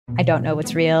I don't know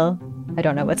what's real. I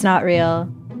don't know what's not real.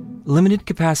 Limited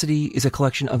Capacity is a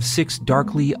collection of 6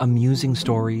 darkly amusing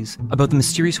stories about the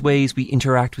mysterious ways we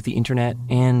interact with the internet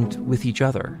and with each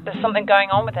other. There's something going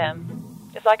on with him.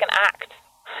 It's like an act.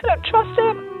 I don't trust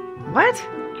him. What?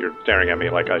 You're staring at me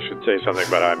like I should say something,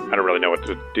 but I don't really know what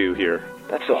to do here.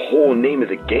 That's the whole name of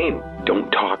the game.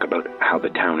 Don't talk about how the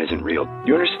town isn't real.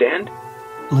 You understand?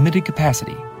 Limited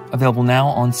Capacity. Available now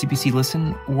on CBC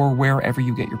Listen or wherever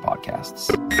you get your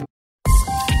podcasts.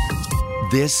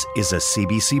 This is a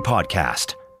CBC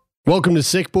podcast. Welcome to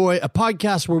Sick Boy, a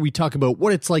podcast where we talk about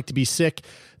what it's like to be sick.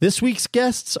 This week's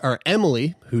guests are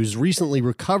Emily, who's recently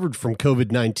recovered from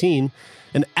COVID-19,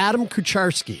 and Adam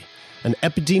Kucharski, an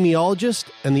epidemiologist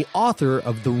and the author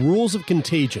of The Rules of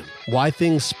Contagion, Why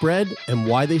Things Spread and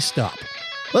Why They Stop.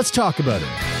 Let's talk about it.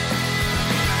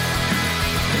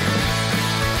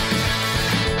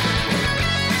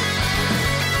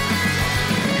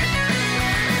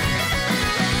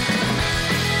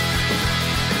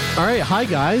 All right, hi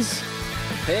guys.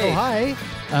 Hey. Oh,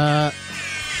 hi.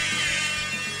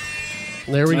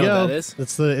 There we go. It's the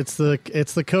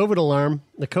COVID alarm.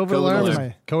 The COVID alarm is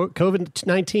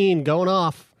COVID-19 going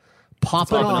off,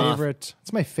 popping off.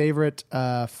 It's my favorite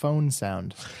phone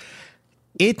sound.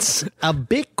 It's a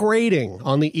bit grating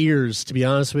on the ears, to be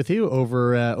honest with you,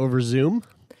 over Zoom.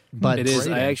 But it is.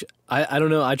 I don't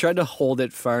know. I tried to hold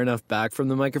it far enough back from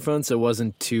the microphone so it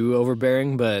wasn't too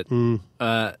overbearing, but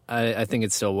I think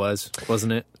it still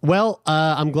wasn't it? Well,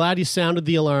 I'm glad you sounded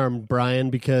the alarm, Brian,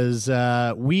 because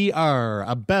we are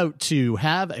about to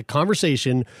have a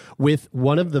conversation with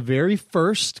one of the very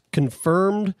first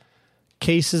confirmed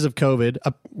cases of COVID.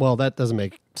 Well, that doesn't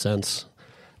make sense.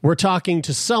 We're talking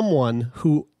to someone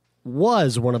who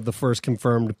was one of the first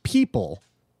confirmed people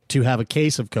to have a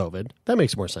case of COVID. That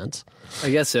makes more sense. I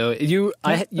guess so. You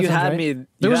had me at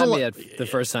the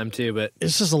first time too, but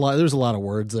it's just a lot. There's a lot of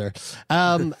words there.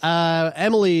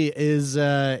 Emily is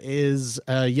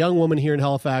a young woman here in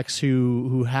Halifax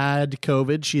who had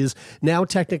COVID. She is now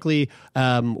technically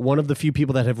one of the few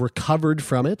people that have recovered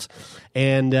from it,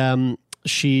 and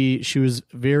she was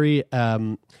very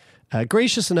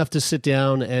gracious enough to sit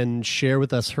down and share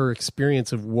with us her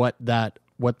experience of what that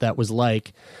was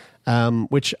like.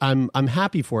 Which I'm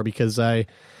happy for, because I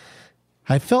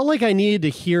felt like I needed to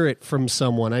hear it from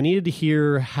someone. I needed to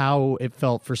hear how it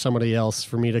felt for somebody else,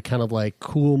 for me to kind of like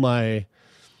cool my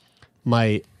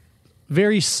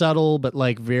very subtle but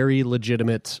like very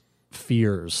legitimate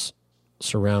fears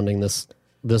surrounding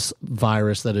this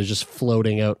virus that is just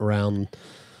floating out around.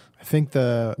 I think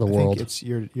the world. I think it's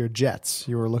your jets.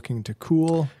 You were looking to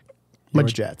cool my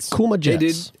jets. Cool my jets. Hey,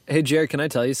 dude. Hey, Jared, can I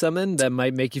tell you something that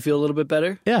might make you feel a little bit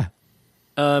better? Yeah.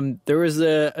 There was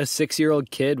a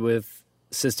 6-year-old kid with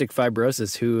cystic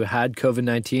fibrosis who had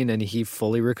COVID-19 and he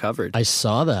fully recovered. I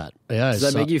saw that. Yeah. Does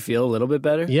that make you feel a little bit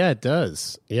better? Yeah, it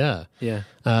does. Yeah. Yeah.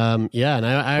 Yeah. And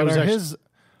I was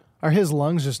are his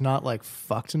lungs just not like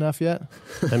fucked enough yet?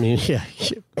 I mean, yeah.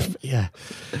 Yeah.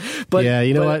 But yeah,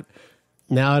 you know what?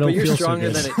 Now I don't feel so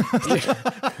good.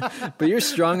 But you're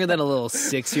stronger than a little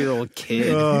 6-year-old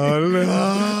kid. Oh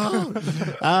no!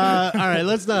 All right,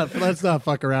 let's not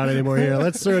fuck around anymore here.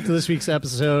 Let's throw it to this week's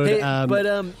episode. Hey,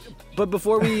 but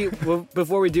before we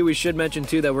do, we should mention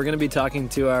too that we're going to be talking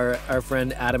to our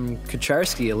friend Adam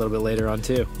Kucharski a little bit later on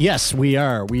too. Yes, we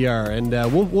are, and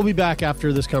we'll be back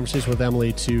after this conversation with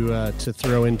Emily to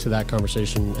throw into that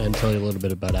conversation and tell you a little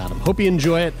bit about Adam. Hope you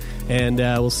enjoy it, and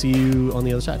we'll see you on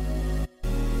the other side.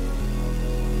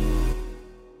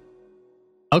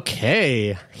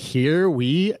 Okay, here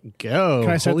we go.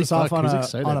 Can I start this off on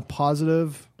a a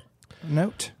positive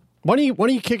note? Why don't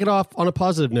you kick it off on a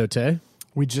positive note, Tay?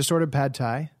 We just ordered pad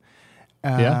thai,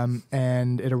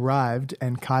 and it arrived,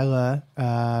 and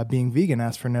Kyla, being vegan,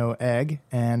 asked for no egg,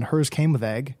 and hers came with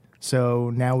egg. So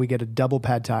now we get a double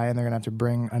pad thai, and they're going to have to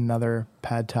bring another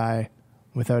pad thai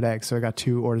without egg. So I got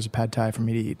 2 orders of pad thai for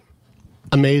me to eat.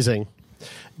 Amazing.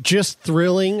 Just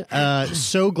thrilling.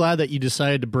 So glad that you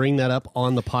decided to bring that up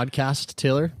on the podcast,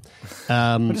 Taylor.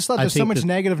 I just thought there's so much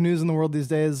negative news in the world these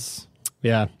days.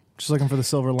 Yeah. Just looking for the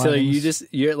silver linings. So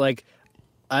you're like,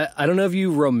 I don't know if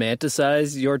you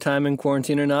romanticize your time in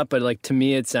quarantine or not, but like to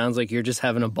me it sounds like you're just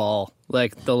having a ball.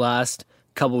 Like the last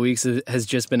couple weeks has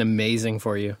just been amazing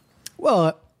for you.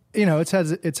 Well, it's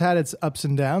had its ups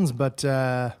and downs, but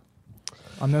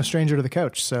I'm no stranger to the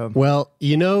couch. So, well,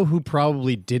 you know who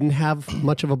probably didn't have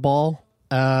much of a ball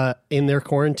in their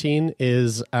quarantine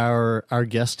is our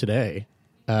guest today,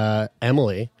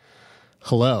 Emily.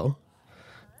 Hello.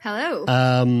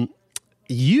 Hello.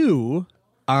 You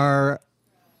are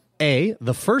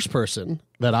the first person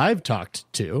that I've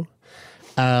talked to,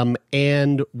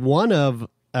 and one of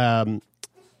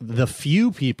the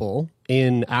few people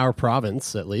in our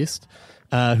province, at least,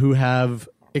 who have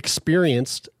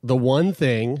experienced the one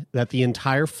thing that the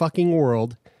entire fucking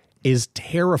world is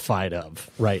terrified of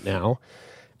right now.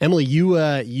 Emily, you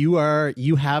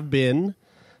have been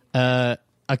a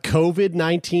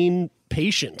COVID-19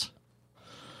 patient.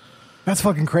 That's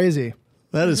fucking crazy.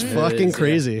 That is fucking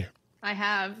crazy. Yeah. I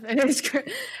have.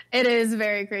 It is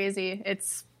very crazy. It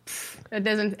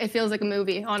feels like a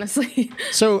movie, honestly.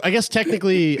 So I guess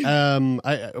technically,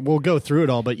 we'll go through it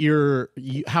all. But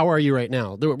how are you right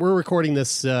now? We're recording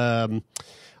this on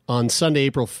Sunday,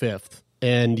 April 5th,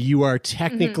 and you are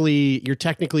technically you're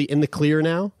technically in the clear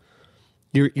now.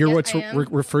 You're what's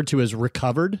referred to as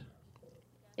recovered.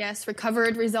 Yes,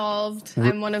 recovered, resolved.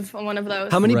 I'm one of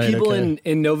those. How many people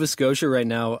in Nova Scotia right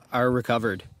now are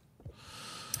recovered?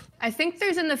 I think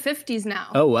there's in the 50s now.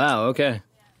 Oh wow, okay.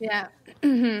 Yeah.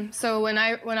 So when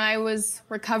I was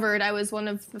recovered, I was one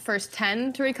of the first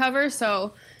 10 to recover.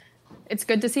 So it's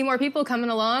good to see more people coming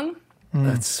along.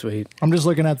 That's sweet. I'm just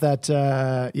looking at that.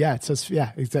 It says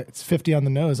it's 50 on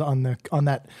the nose on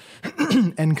that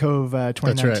NCOV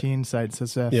 2019 site. It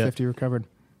says 50 recovered.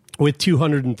 With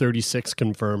 236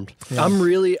 confirmed. Yeah. I'm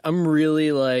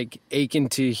really like aching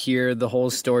to hear the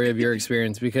whole story of your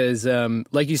experience because,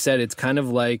 like you said, it's kind of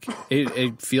like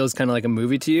it feels kind of like a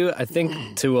movie to you. I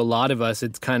think to a lot of us,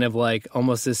 it's kind of like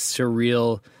almost this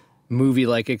surreal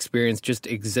movie-like experience just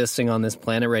existing on this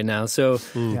planet right now. So,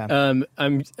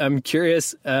 I'm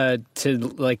curious to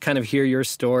like kind of hear your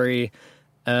story.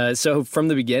 So from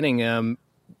the beginning.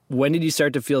 When did you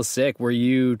start to feel sick? Were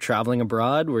you traveling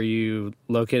abroad? Were you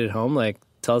located at home? Like,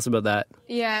 tell us about that.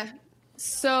 Yeah.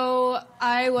 So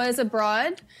I was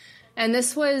abroad, and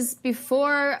this was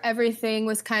before everything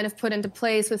was kind of put into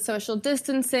place with social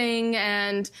distancing.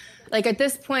 And like at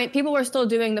this point, people were still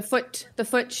doing the foot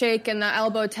shake and the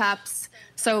elbow taps.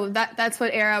 So that's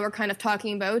what era we're kind of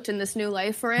talking about in this new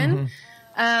life we're in.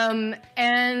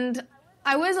 And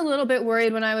I was a little bit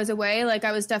worried when I was away. Like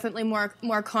I was definitely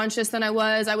more conscious than I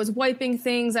was. I was wiping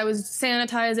things. I was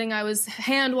sanitizing. I was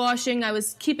hand washing. I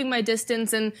was keeping my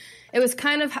distance. And it was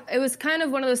kind of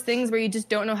one of those things where you just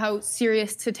don't know how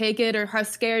serious to take it or how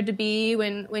scared to be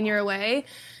when you're away.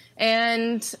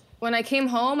 And when I came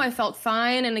home, I felt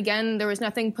fine. And again, there was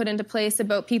nothing put into place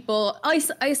about people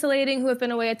isolating who have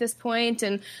been away at this point.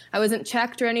 And I wasn't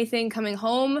checked or anything coming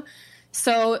home.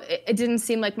 So it didn't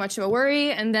seem like much of a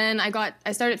worry. And then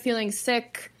I started feeling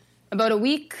sick about a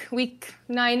week,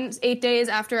 8 days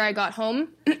after I got home.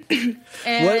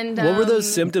 And what were those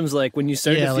symptoms like when you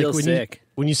started to feel sick?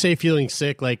 When you say feeling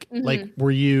sick, like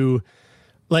were you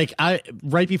like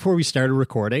right before we started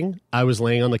recording, I was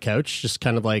laying on the couch, just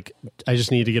kind of like I just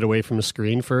needed to get away from the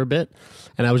screen for a bit.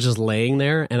 And I was just laying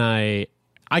there and I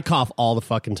cough all the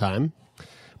fucking time.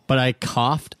 But I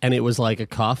coughed and it was like a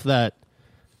cough that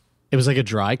it was like a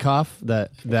dry cough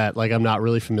that like I'm not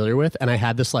really familiar with, and I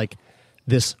had this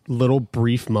little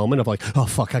brief moment of like, oh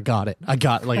fuck, I got it. I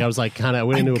was like kind of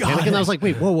went into a panic, and I was like,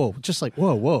 wait, whoa, just like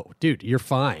whoa, dude, you're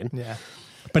fine. Yeah.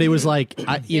 But it was like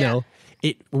you know,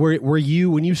 were you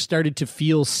when you started to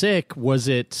feel sick? Was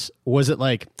it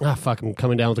like fuck, I'm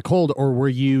coming down with a cold, or were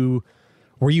you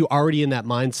already in that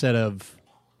mindset of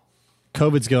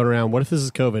COVID's going around? What if this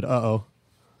is COVID? Uh-oh.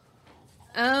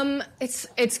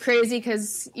 It's crazy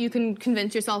because you can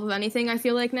convince yourself of anything, I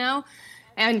feel like now,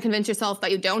 and convince yourself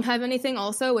that you don't have anything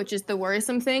also, which is the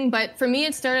worrisome thing. But for me,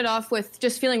 it started off with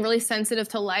just feeling really sensitive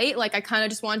to light. Like I kind of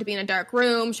just wanted to be in a dark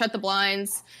room, shut the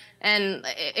blinds, and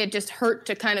it just hurt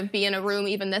to kind of be in a room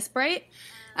even this bright.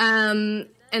 And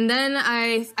then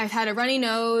I've had a runny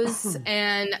nose,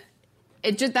 and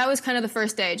that was kind of the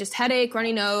first day, just headache,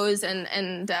 runny nose,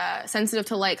 and sensitive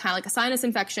to light, kind of like a sinus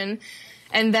infection.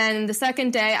 And then the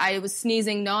second day, I was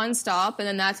sneezing nonstop, and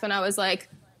then that's when I was like,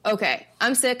 okay,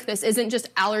 I'm sick. This isn't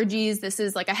just allergies. This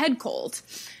is like a head cold.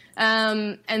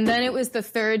 And then it was the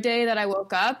third day that I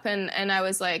woke up, and I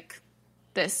was like,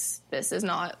 this is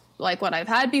not like what I've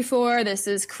had before. This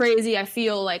is crazy. I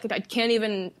feel like I don't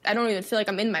even feel like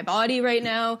I'm in my body right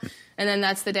now. And then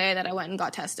that's the day that I went and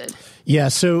got tested. Yeah.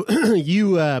 So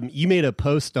you made a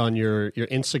post on your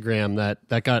Instagram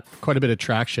that got quite a bit of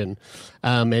traction.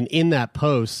 And in that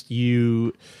post,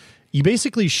 you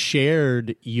basically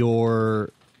shared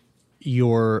your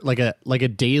like a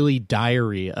daily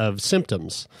diary of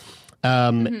symptoms.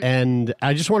 And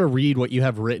I just want to read what you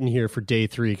have written here for day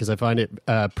 3 because I find it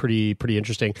pretty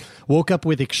interesting. Woke up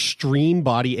with extreme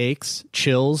body aches,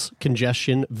 chills,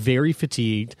 congestion, very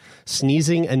fatigued,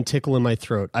 sneezing, and tickle in my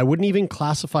throat. I wouldn't even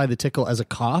classify the tickle as a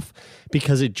cough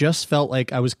because it just felt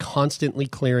like I was constantly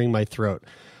clearing my throat.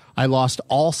 I lost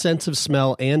all sense of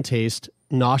smell and taste.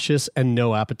 nauseous, and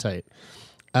no appetite.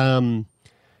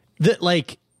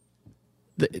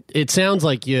 It sounds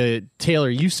like Taylor.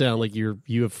 You sound like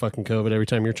you have fucking COVID every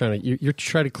time you're trying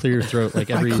to clear your throat. Like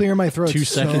every I clear my throat 2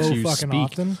 seconds you fucking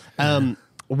speak. often.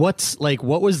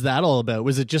 What was that all about?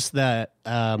 Was it just that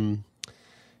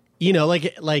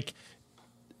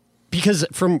because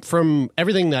from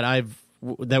everything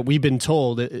that we've been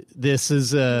told, this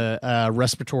is a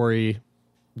respiratory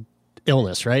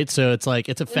illness, right? So it's like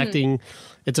it's affecting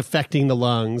the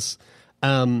lungs.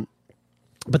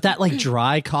 But that like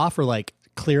dry cough or like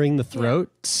clearing the throat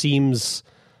seems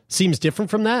different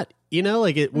from that.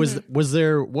 Was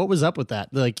there, what was up with that?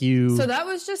 So that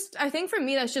was just, I think for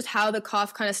me, that's just how the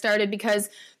cough kind of started, because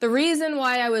the reason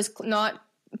why I was not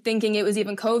thinking it was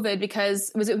even COVID, because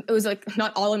it was like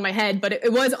not all in my head, but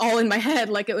it was all in my head.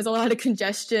 Like it was a lot of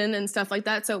congestion and stuff like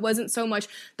that. So it wasn't so much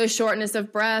the shortness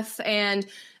of breath, and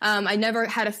I never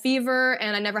had a fever,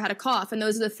 and I never had a cough. And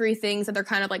those are the 3 things that they're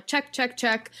kind of like check.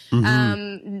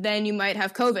 Then you might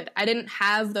have COVID. I didn't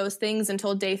have those things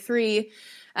until day 3,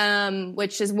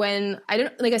 which is when I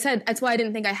didn't, like I said, that's why I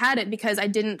didn't think I had it, because I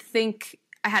didn't think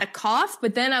I had a cough,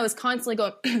 but then I was constantly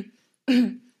going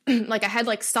like I had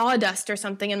like sawdust or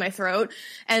something in my throat.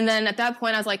 And then at that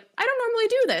point I was like, I don't normally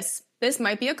do this. This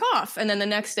might be a cough. And then the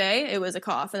next day it was a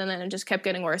cough. And then it just kept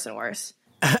getting worse and worse.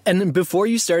 And before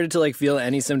you started to like feel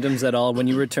any symptoms at all, when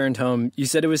you returned home, you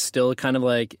said it was still kind of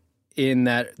like in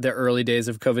the early days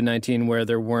of COVID-19 where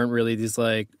there weren't really these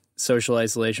like social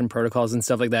isolation protocols and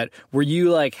stuff like that. Were you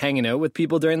like hanging out with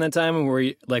people during that time? And were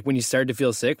you like, when you started to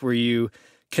feel sick, were you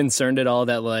concerned at all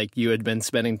that like you had been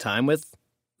spending time with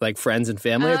like friends and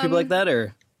family or people like that,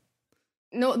 or?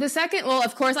 No, well,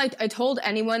 of course I told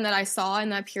anyone that I saw in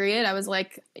that period. I was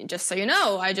like, just so you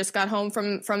know, I just got home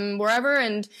from wherever,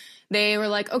 and they were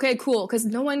like, okay, cool. Cause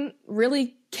no one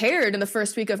really cared in the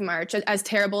first week of March, as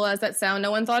terrible as that sound. No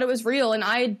one thought it was real. And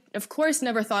I, of course,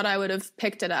 never thought I would have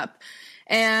picked it up.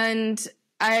 And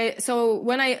so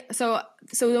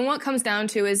then what comes down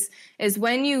to is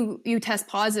when you test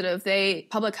positive,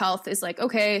 public health is like,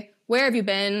 okay, where have you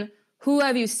been? Who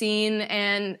have you seen,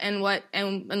 and what,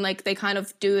 and like they kind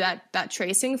of do that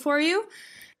tracing for you.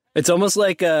 It's almost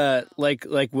like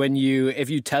when if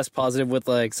you test positive with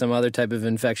like some other type of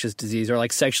infectious disease or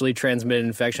like sexually transmitted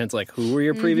infection, it's like, who were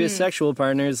your previous sexual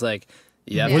partners? Like,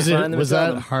 was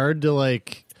that hard to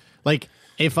like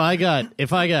if I got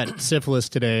syphilis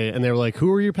today and they were like, who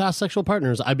were your past sexual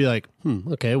partners? I'd be like,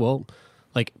 okay, well,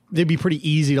 like it'd be pretty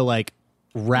easy to like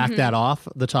rack that off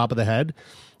the top of the head.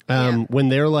 When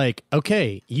they're like,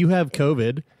 okay, you have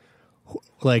COVID,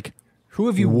 like, who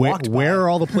have you walked by? Where are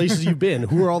all the places you've been?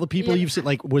 Who are all the people you've seen?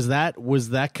 Like, was that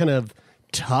kind of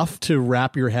tough to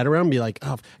wrap your head around and be like,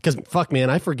 oh, because fuck, man,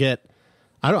 I forget.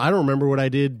 I don't remember what I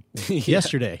did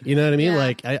yesterday. You know what I mean? Yeah.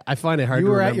 Like, I find it hard to remember.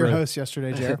 You were at your house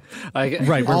yesterday, Jared. Right.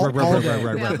 You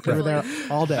were there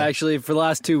all day. Actually, for the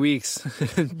last 2 weeks,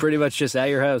 pretty much just at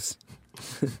your house.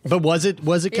 But was it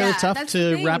kind of tough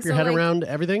to wrap your head around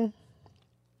everything?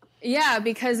 Yeah,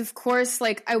 because of course,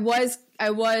 like I was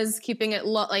keeping it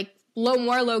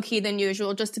more low key than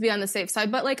usual, just to be on the safe side.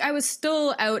 But like I was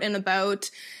still out and about,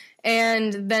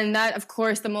 and then that, of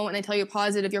course, the moment they tell you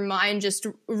positive, your mind just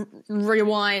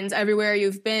rewinds everywhere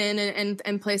you've been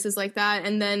and places like that.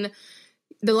 And then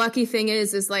the lucky thing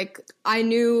is like I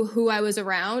knew who I was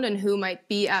around and who might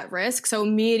be at risk, so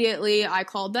immediately I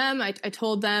called them. I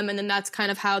told them, and then that's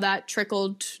kind of how that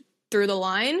trickled through the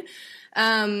line.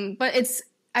 But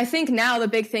I think now the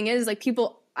big thing is like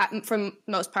people, from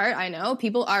most part, I know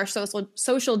people are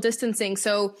social distancing.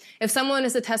 So if someone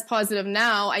is to test positive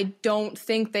now, I don't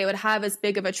think they would have as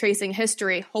big of a tracing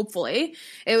history. Hopefully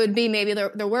it would be maybe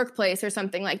their workplace or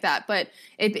something like that. But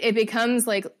it becomes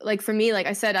like for me, like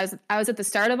I said, I was at the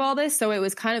start of all this. So it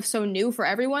was kind of so new for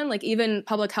everyone. Like even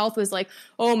public health was like,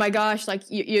 oh my gosh, like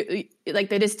you like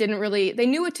they just didn't really, they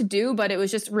knew what to do, but it was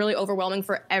just really overwhelming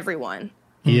for everyone.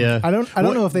 Yeah. I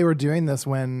don't know if they were doing this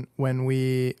when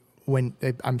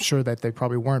I'm sure that they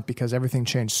probably weren't, because everything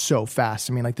changed so fast.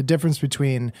 I mean, like the difference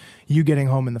between you getting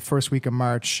home in the first week of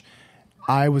March,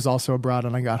 I was also abroad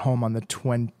and I got home on the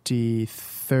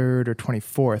 23rd or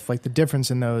 24th. Like the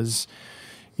difference in those,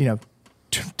 12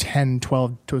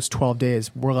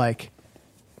 days were like,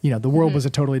 the world was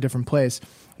a totally different place.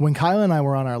 When Kyla and I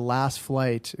were on our last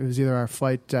flight, it was either our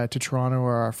flight to Toronto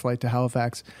or our flight to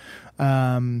Halifax,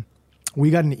 we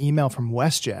got an email from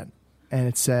WestJet, and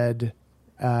it said,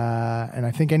 and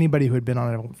I think anybody who had been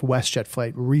on a WestJet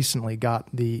flight recently got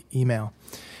the email,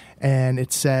 and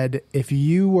it said, if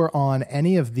you were on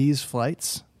any of these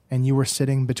flights and you were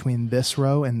sitting between this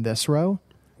row and this row,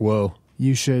 whoa,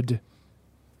 you should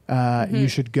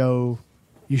go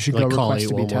you should go request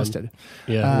to be tested.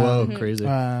 Yeah, whoa, crazy.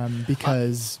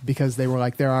 Because they were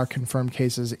like, there are confirmed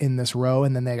cases in this row,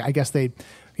 and then I guess they,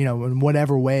 in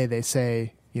whatever way they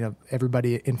say,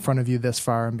 everybody in front of you this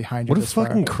far and behind you this far.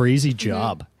 What a fucking crazy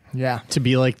job. Yeah, to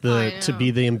be like to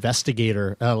be the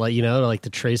investigator, to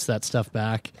trace that stuff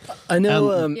back. I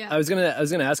know. I was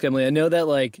gonna ask Emily. I know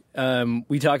that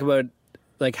we talk about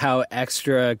how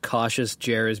extra cautious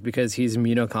Jer is because he's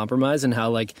immunocompromised, and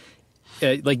how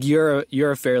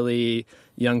you're a fairly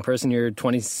young person. You're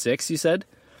 26, you said.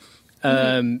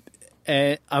 And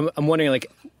I'm wondering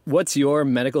what's your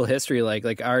medical history like?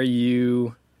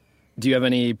 Do you have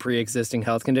any pre-existing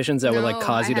health conditions that would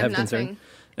cause you to have concern?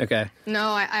 Okay. No,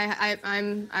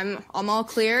 I'm all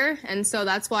clear, and so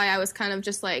that's why I was kind of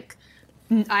just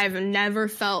I've never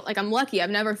felt I'm lucky. I've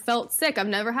never felt sick. I've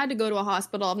never had to go to a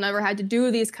hospital. I've never had to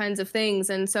do these kinds of things,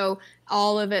 and so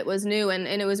all of it was new, and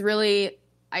it was really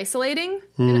isolating.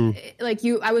 And,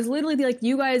 I was literally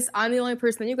you guys. I'm the only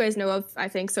person that you guys know of, I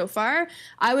think, so far.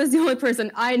 I was the only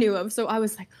person I knew of, so I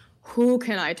was like, who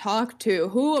can I talk to?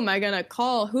 Who am I going to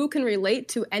call? Who can relate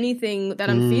to anything that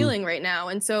I'm feeling right now?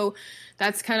 And so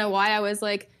that's kind of why I was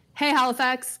like, hey,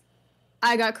 Halifax,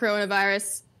 I got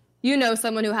coronavirus. You know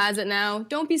someone who has it now.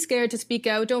 Don't be scared to speak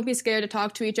out. Don't be scared to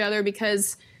talk to each other,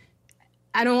 because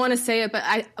I don't want to say it, but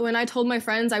when I told my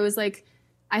friends, I was like,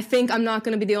 I think I'm not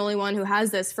going to be the only one who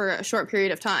has this for a short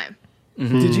period of time.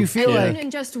 Mm-hmm. Did you feel even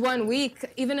in just 1 week,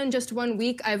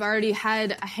 I've already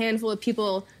had a handful of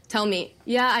people tell me,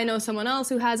 yeah, I know someone else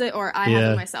who has it, or I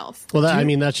have it myself. Well,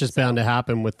 that's just bound to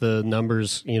happen with the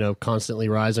numbers, constantly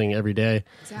rising every day.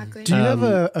 Exactly. Do you have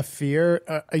a fear?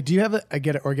 Do you have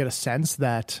get a sense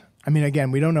that,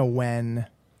 again, we don't know when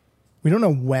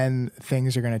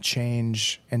things are going to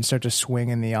change and start to swing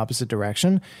in the opposite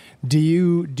direction. Do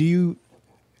you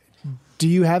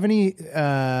have any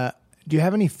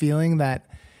feeling that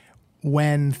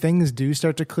when things do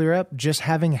start to clear up, just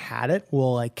having had it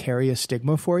will carry a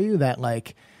stigma for you that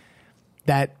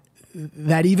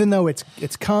even though it's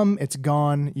come, it's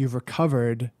gone, you've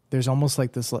recovered, there's almost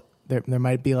this, there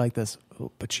might be this,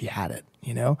 oh, but she had it,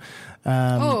 yeah.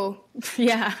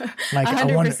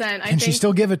 100%. Can she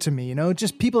still give it to me?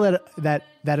 Just people that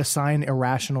assign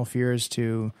irrational fears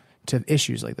to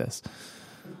issues like this.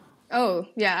 Oh,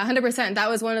 yeah, 100%. That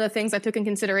was one of the things I took in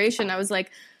consideration. I was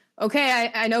like, okay,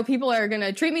 I know people are going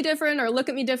to treat me different or look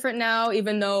at me different now,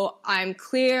 even though I'm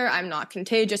clear, I'm not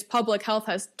contagious. Public health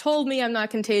has told me I'm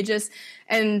not contagious.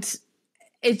 And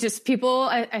it's just people,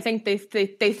 I think they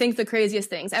think the craziest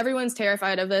things. Everyone's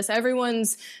terrified of this.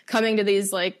 Everyone's coming to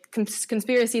these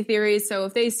conspiracy theories. So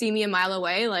if they see me a mile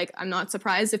away, I'm not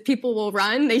surprised if people will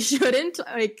run. They shouldn't.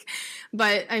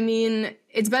 But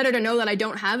it's better to know that I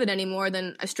don't have it anymore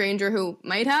than a stranger who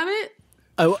might have it.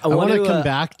 I want to come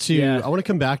back to I want to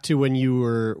come back to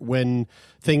when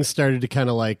things started to kind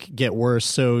of get worse.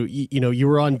 So you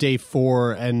were on day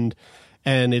 4, and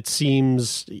it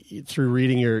seems through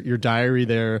reading your diary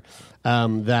there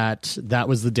that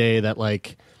was the day that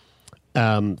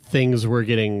things were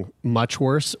getting much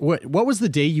worse. What was the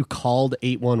day you called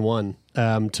 811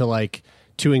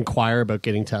 to inquire about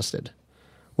getting tested?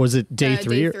 Was it day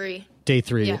 3? Day 3. Day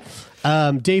 3. Yeah.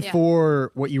 Day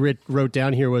 4, what you wrote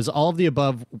down here was all of the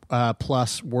above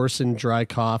plus worsened dry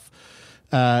cough.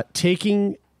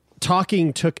 Talking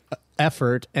took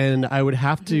effort, and I would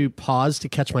have to pause to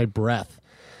catch my breath.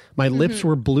 My lips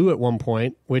were blue at one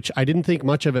point, which I didn't think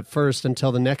much of at first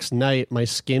until the next night my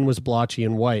skin was blotchy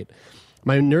and white.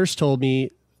 My nurse told me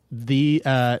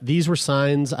these were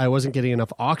signs I wasn't getting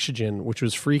enough oxygen, which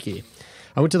was freaky.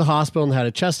 I went to the hospital and had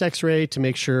a chest x-ray to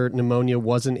make sure pneumonia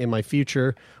wasn't in my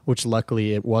future, which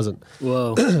luckily it wasn't.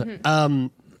 Whoa.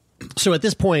 So at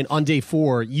this point on day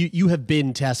 4, you have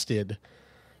been tested.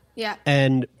 Yeah.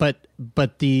 And but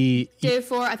the day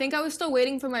 4, I think I was still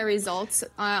waiting for my results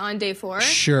on day 4.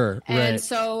 Sure. And right.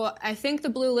 so I think the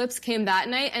blue lips came that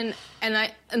night, and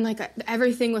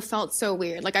everything felt so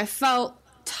weird. I felt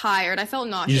tired. I felt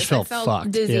nauseous. You just felt I felt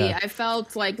fucked. dizzy. Yeah. I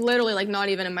felt literally not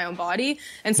even in my own body.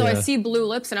 And so I see blue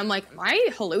lips, and I'm like, am I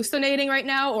hallucinating right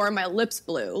now, or are my lips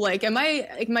blue? Am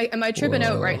I tripping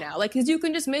out right now? Because you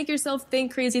can just make yourself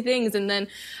think crazy things. And then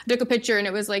I took a picture, and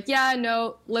it was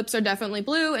no, lips are definitely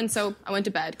blue. And so I went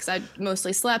to bed because I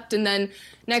mostly slept. And then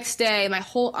next day, my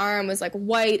whole arm was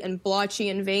white and blotchy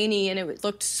and veiny, and it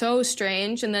looked so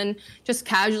strange. And then just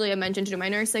casually I mentioned to my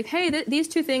nurse, hey, these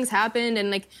 2 things happened,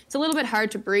 and it's a little bit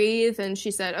hard to breathe. And she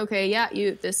said, okay, yeah,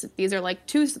 these are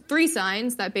 3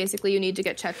 signs that basically you need to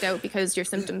get checked out because your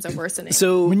symptoms are worsening.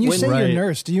 So when you say your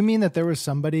nurse, do you mean that there was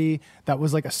somebody that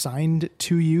was assigned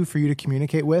to you for you to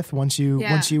communicate with once you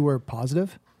were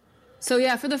positive? So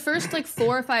yeah, for the first like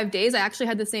 4 or 5 days, I actually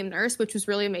had the same nurse, which was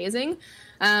really amazing.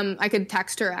 I could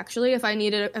text her actually if I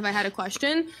had a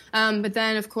question. But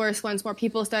then, of course, once more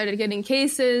people started getting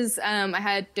cases, I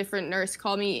had different nurse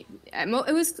call me.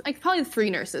 It was like probably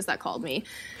 3 nurses that called me,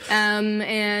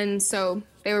 and so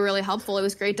they were really helpful. It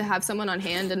was great to have someone on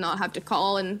hand and not have to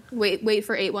call and wait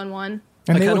for 811.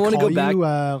 And they would call you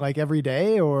like every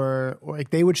day, or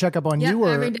like they would check up on you? Or?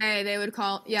 Every day they would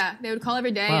call. Yeah, they would call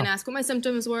every day and ask what my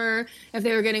symptoms were, if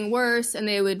they were getting worse, and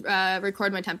they would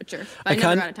record my temperature. But I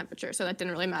never got a temperature, so that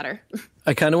didn't really matter.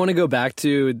 I kind of want to go back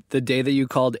to the day that you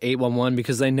called 811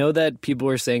 because I know that people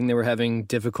were saying they were having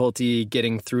difficulty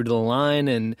getting through to the line,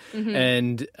 and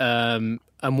I'm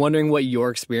wondering what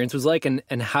your experience was like, and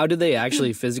how did they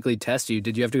actually physically test you?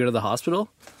 Did you have to go to the hospital?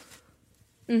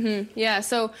 Yeah,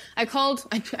 so I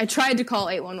tried to call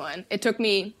 811. It took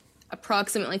me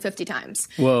approximately 50 times.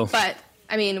 Whoa. But,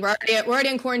 I mean, we're already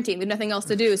in quarantine. We have nothing else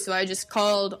to do, so I just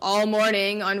called all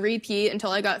morning on repeat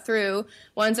until I got through.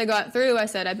 Once I got through, I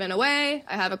said, I've been away,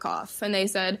 I have a cough. And they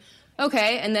said,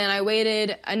 okay. And then I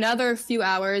waited another few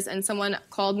hours, and someone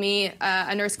called me,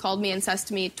 a nurse called me and assessed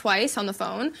me twice on the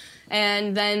phone.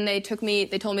 And then they told me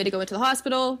to go into the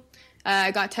hospital.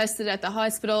 I got tested at the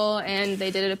hospital, and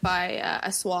they did it by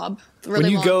a swab,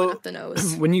 really long one up the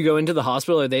nose. When you go into the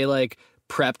hospital, are they like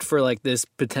prepped for like this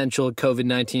potential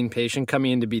COVID-19 patient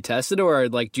coming in to be tested, or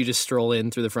like do you just stroll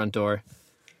in through the front door?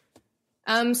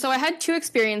 So I had 2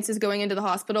 experiences going into the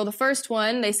hospital. The first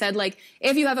one, they said, like,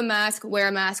 if you have a mask, wear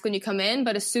a mask when you come in.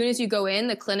 But as soon as you go in,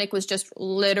 the clinic was just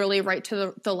literally right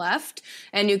to the left.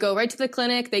 And you go right to the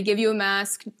clinic. They give you a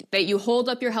mask. You hold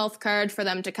up your health card for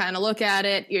them to kind of look at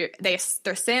it. They're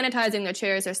sanitizing the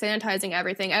chairs. They're sanitizing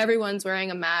everything. Everyone's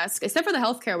wearing a mask, except for the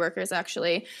healthcare workers,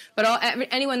 actually. But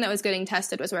anyone that was getting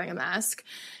tested was wearing a mask.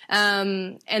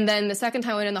 And then the second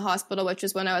time I went in the hospital, which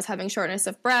was when I was having shortness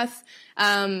of breath,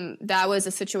 that was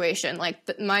a situation.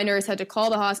 Like my nurse had to call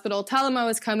the hospital, tell them I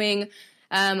was coming.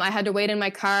 I had to wait in my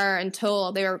car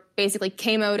until they basically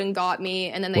came out and got me,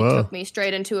 and then they took me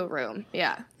straight into a room.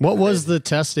 Yeah. What was the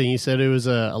testing? You said it was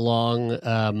a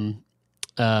long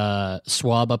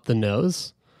swab up the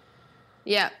nose?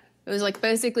 Yeah. It was like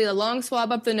basically a long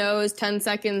swab up the nose, 10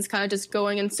 seconds, kind of just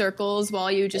going in circles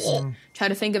while you just try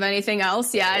to think of anything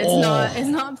else. Yeah, it's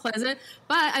not pleasant.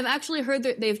 But I've actually heard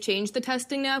that they've changed the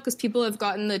testing now because people have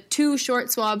gotten the 2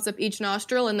 short swabs up each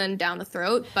nostril and then down the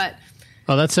throat. But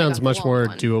that sounds much more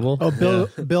doable. Oh,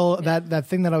 Bill, that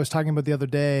thing that I was talking about the other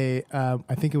day,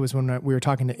 I think it was when we were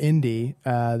talking to Indy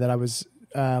that I was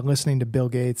listening to Bill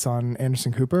Gates on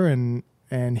Anderson Cooper,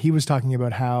 and he was talking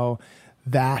about how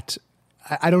that.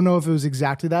 I don't know if it was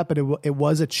exactly that, but it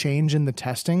was a change in the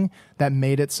testing that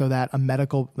made it so that a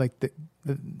medical, like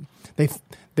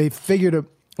they figured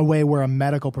a way where a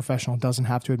medical professional doesn't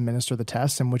have to administer the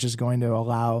test, and which is going to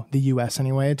allow the U.S.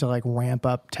 anyway to like ramp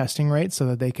up testing rates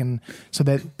so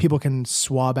that people can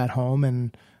swab at home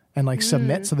and like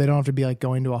submit, so they don't have to be like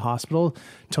going to a hospital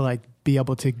to like be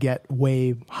able to get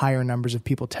way higher numbers of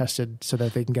people tested so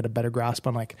that they can get a better grasp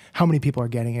on like how many people are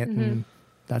getting it and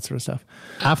that sort of stuff.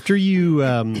 After you,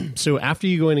 after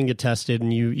you go in and get tested,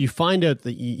 and you find out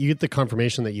that you get the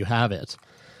confirmation that you have it,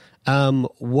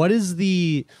 what is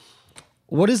the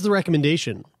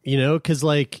recommendation? You know, because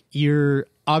like you're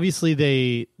obviously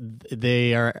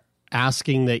they are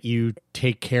asking that you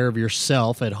take care of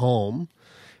yourself at home,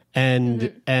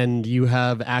 and you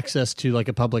have access to like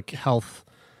a public health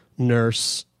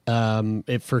nurse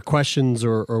for questions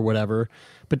or whatever.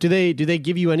 But do they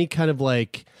give you any kind of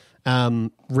like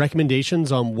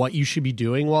recommendations on what you should be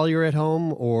doing while you're at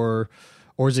home, or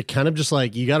is it kind of just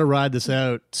like you got to ride this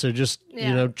out, so just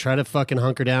you know, try to fucking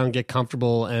hunker down, get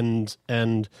comfortable, and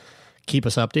keep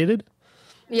us updated?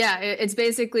 Yeah, it's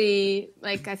basically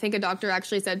like, I think a doctor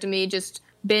actually said to me, just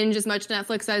binge as much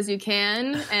Netflix as you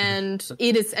can and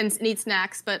eat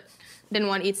snacks, but didn't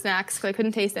want to eat snacks because I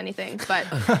couldn't taste anything. But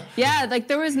yeah, like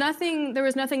there was nothing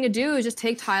to do. Just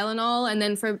take Tylenol, and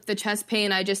then for the chest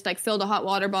pain, I just like filled a hot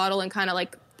water bottle and kind of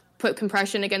like put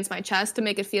compression against my chest to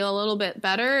make it feel a little bit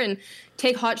better, and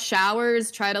take hot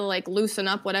showers, try to like loosen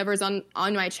up whatever's on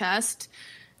my chest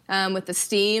with the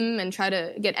steam, and try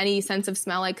to get any sense of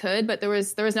smell I could. But there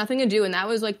was nothing to do, and that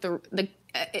was like the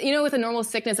you know, with a normal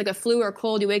sickness like a flu or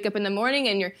cold, you wake up in the morning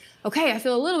and you're okay, I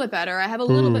feel a little bit better, I have a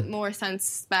little bit more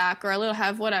sense back, or I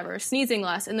have whatever, sneezing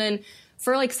less. And then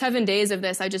for like 7 days of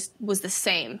this, I just was the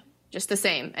same.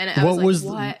 And I was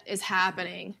like, what is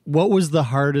happening? What was the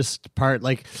hardest part?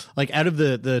 Like out of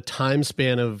the time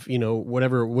span of, you know,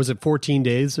 whatever, was it 14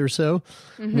 days or so?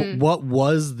 What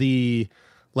was the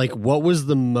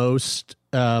most,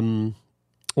 what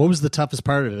was the toughest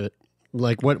part of it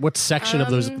Like what section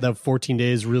of the 14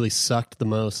 days really sucked the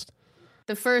most?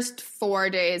 The first 4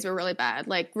 days were really bad,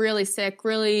 like really sick,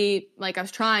 really like I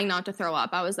was trying not to throw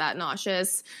up. I was that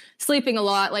nauseous, sleeping a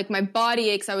lot, like my body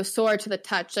aches. I was sore to the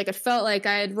touch. Like it felt like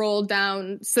I had rolled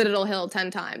down Citadel Hill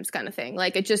 10 times kind of thing.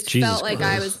 Like it just felt like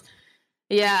I was,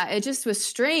 yeah, it just was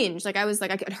strange. Like I was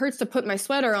like, it hurts to put my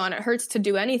sweater on. It hurts to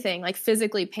do anything, like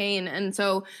physically pain. And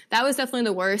so that was definitely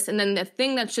the worst. And then the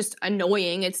thing that's just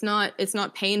annoying, it's not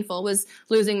painful, was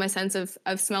losing my sense of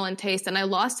smell and taste. And I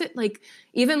lost it. Like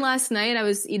even last night I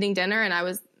was eating dinner and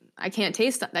I can't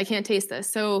taste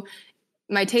this. So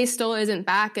my taste still isn't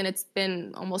back, and it's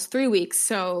been almost 3 weeks.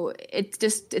 So it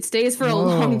stays for a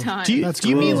long time. Do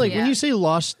you mean like when you say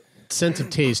lost sense of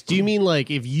taste, do you mean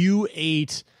like if you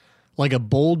ate like a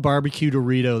bold barbecue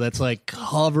Dorito that's like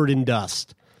covered in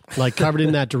dust, like covered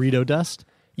in that Dorito dust,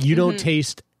 you don't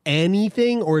taste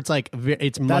anything, or it's like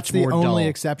it's much more dull? That's the only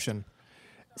exception.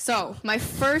 So my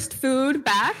first food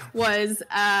back was,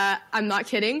 I'm not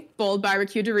kidding, bold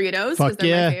barbecue Doritos, because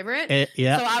they're my favorite.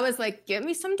 Yeah. So I was like, give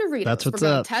me some Doritos. That's what's We're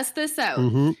going up. to test this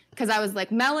out. Because I was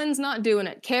like, melon's not doing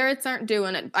it. Carrots aren't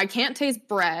doing it. I can't taste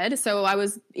bread. So I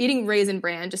was eating Raisin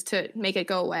Bran just to make it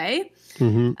go away.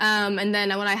 And then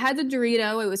when I had the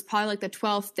Dorito, it was probably like the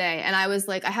 12th day. And I was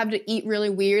like, I have to eat really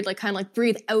weird, like kind of like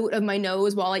breathe out of my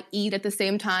nose while I eat at the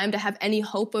same time to have any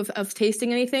hope of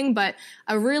tasting anything. But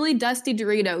a really dusty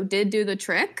Dorito did do the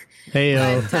trick. Hey,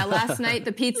 but last night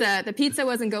the pizza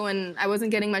wasn't going. I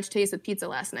wasn't getting much taste with pizza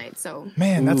last night. So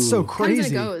man, that's so comes crazy. and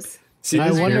it goes. See,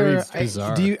 I wonder.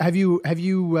 Have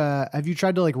you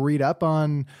tried to like read up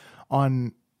on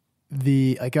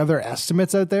the like other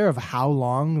estimates out there of how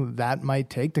long that might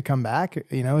take to come back?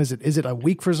 You know, is it a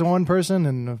week for one person?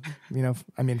 And you know,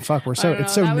 I mean, fuck, it's so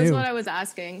that new. Was what I was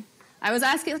asking.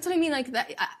 That's what I mean. Like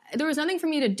that, there was nothing for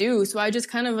me to do, so I just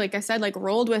kind of, like I said, like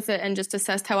rolled with it and just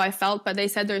assessed how I felt. But they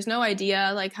said there's no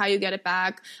idea like how you get it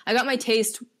back. I got my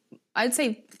taste, I'd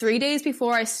say 3 days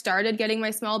before I started getting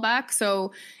my smell back.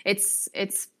 So it's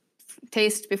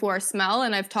taste before smell.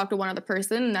 And I've talked to one other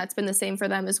person, and that's been the same for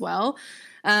them as well.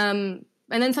 And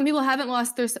then some people haven't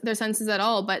lost their senses at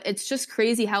all, but it's just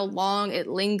crazy how long it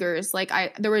lingers. Like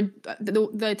there were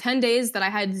the 10 days that I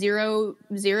had zero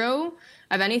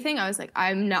of anything. I was like,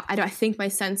 I think my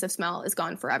sense of smell is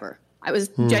gone forever. I was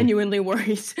genuinely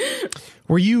worried.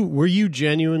 Were you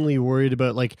genuinely worried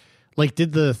about like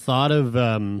did the thought of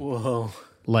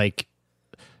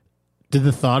did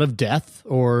the thought of death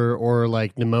or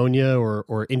like pneumonia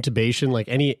or intubation, like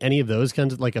any of those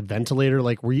kinds of, like a ventilator,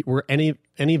 like were any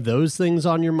of those things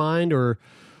on your mind,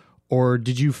 or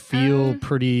did you feel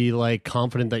pretty like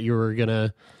confident that you were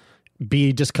gonna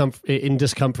be in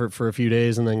discomfort for a few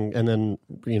days and then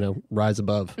you know, rise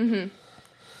above?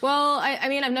 Well, I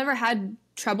mean, I've never had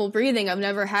trouble breathing. I've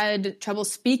never had trouble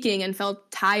speaking and felt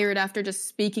tired after just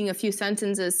speaking a few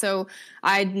sentences. So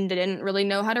I didn't really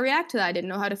know how to react to that. I didn't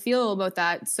know how to feel about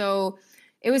that. So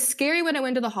it was scary when I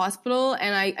went to the hospital.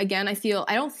 And I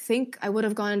don't think I would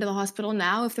have gone into the hospital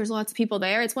now if there's lots of people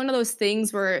there. It's one of those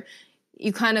things where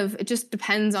it just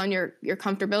depends on your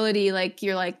comfortability. Like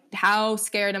you're like, how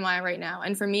scared am I right now?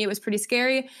 And for me, it was pretty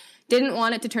scary. Didn't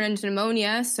want it to turn into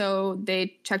pneumonia, so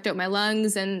they checked out my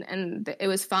lungs and it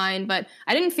was fine. But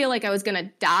I didn't feel like I was going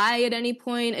to die at any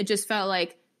point. It just felt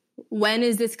like, when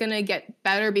is this going to get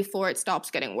better before it stops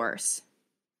getting worse?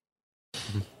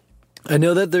 I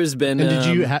know that there's been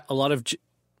a lot of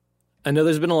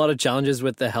challenges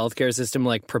with the healthcare system,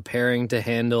 like preparing to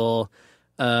handle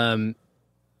a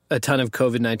ton of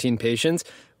COVID-19 patients.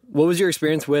 What was your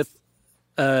experience with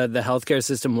the healthcare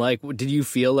system like? Did you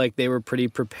feel like they were pretty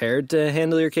prepared to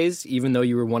handle your case, even though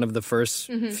you were one of the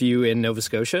first few in Nova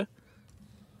Scotia?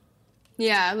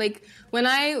 Yeah, like when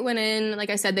I went in, like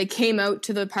I said, they came out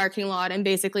to the parking lot and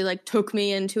basically like took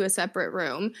me into a separate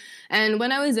room. And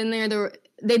when I was in there,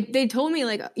 they told me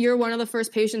like, you're one of the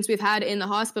first patients we've had in the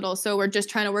hospital, so we're just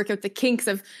trying to work out the kinks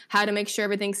of how to make sure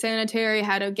everything's sanitary,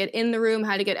 how to get in the room,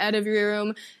 how to get out of your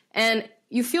room. And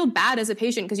you feel bad as a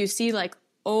patient because you see like,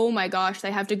 oh my gosh,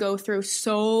 they have to go through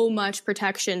so much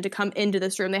protection to come into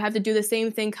this room. They have to do the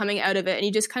same thing coming out of it. And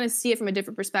you just kind of see it from a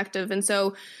different perspective. And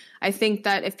so I think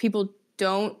that if people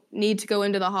don't need to go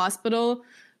into the hospital,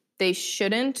 they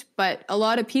shouldn't. But a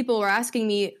lot of people were asking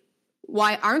me,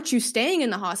 why aren't you staying in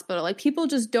the hospital? Like, people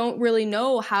just don't really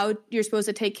know how you're supposed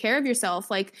to take care of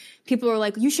yourself. Like, people are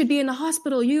like, you should be in the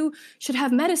hospital. You should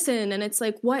have medicine. And it's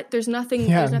like, what? There's nothing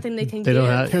they can give.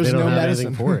 There's no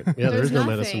medicine for it. Yeah, there's no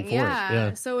nothing. medicine for it.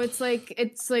 Yeah. So it's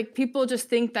like people just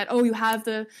think that, oh, you have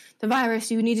the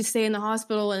virus, you need to stay in the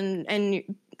hospital and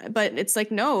But it's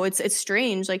like, no, it's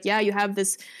strange. Like, yeah, you have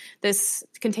this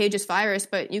contagious virus,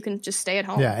 but you can just stay at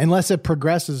home. Yeah, unless it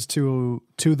progresses to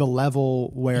the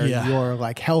level where your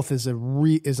like health is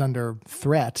under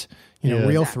threat,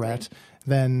 real threat.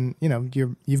 Then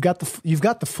you've got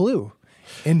the flu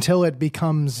until it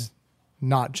becomes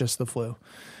not just the flu.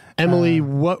 Emily,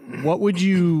 what would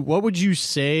you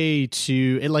say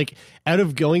to it? Like, out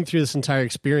of going through this entire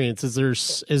experience,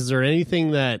 is there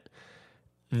anything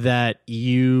that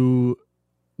you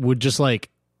would just like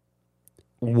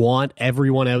want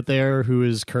everyone out there who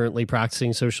is currently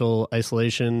practicing social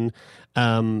isolation?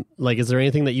 Like, is there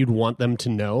anything that you'd want them to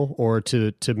know or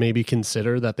to maybe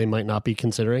consider that they might not be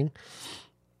considering?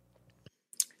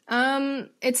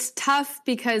 It's tough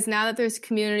because now that there's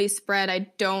community spread,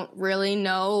 I don't really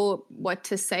know what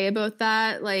to say about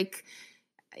that. Like,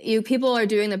 people are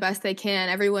doing the best they can.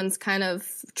 Everyone's kind of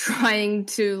trying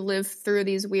to live through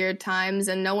these weird times,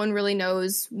 and no one really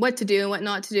knows what to do and what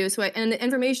not to do. And the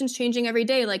information's changing every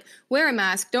day. Like, wear a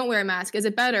mask, don't wear a mask. Is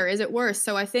it better? Is it worse?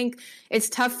 So I think it's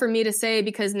tough for me to say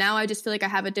because now I just feel like I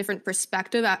have a different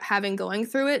perspective at having going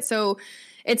through it. So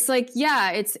it's like,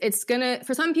 yeah, it's gonna,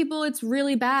 for some people it's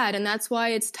really bad, and that's why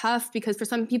it's tough, because for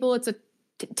some people it's a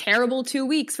terrible 2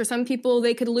 weeks. For some people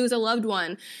they could lose a loved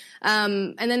one.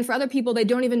 And then for other people, they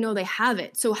don't even know they have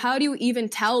it. So how do you even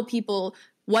tell people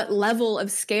what level of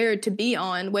scared to be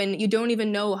on when you don't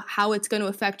even know how it's going to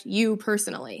affect you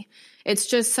personally? It's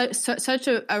just such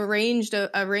a range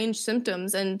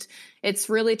symptoms, and it's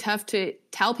really tough to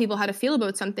tell people how to feel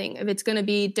about something if it's going to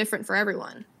be different for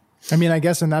everyone. I mean, I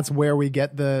guess, and that's where we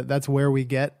get the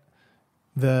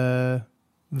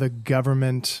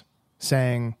government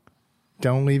saying,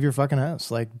 don't leave your fucking house.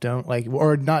 Like, don't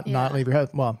not leave your house.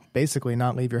 Well, basically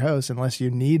not leave your house unless you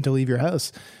need to leave your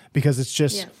house, because it's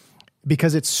just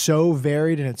because it's so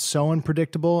varied and it's so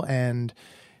unpredictable, and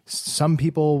some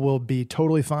people will be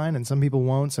totally fine and some people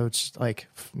won't. So it's like,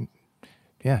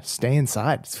 stay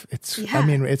inside. I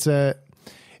mean,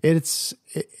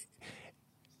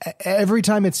 every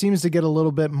time it seems to get a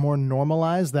little bit more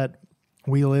normalized that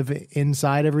we live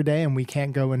inside every day and we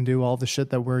can't go and do all the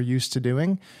shit that we're used to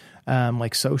doing,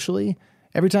 like socially.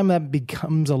 Every time that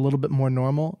becomes a little bit more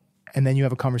normal, and then you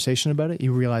have a conversation about it,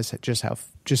 you realize that just how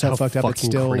fucked up it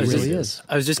still really is.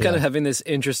 I was just kind of having this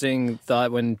interesting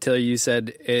thought until you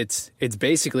said it's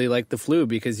basically like the flu,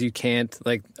 because you can't,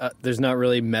 like, there's not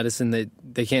really medicine that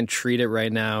they can't treat it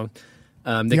right now.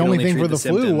 The only thing for the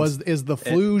flu is the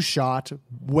flu shot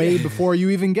way before you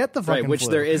even get the fucking which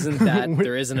flu. There isn't that.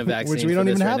 There isn't a vaccine which we don't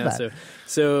for even this have right that. Now.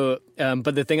 So,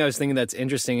 but the thing I was thinking that's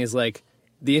interesting is, like,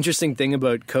 the interesting thing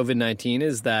about COVID-19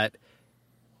 is that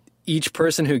each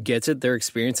person who gets it, their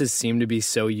experiences seem to be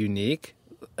so unique.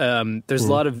 There's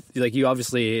a lot of, like, you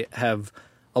obviously have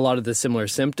a lot of the similar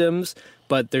symptoms,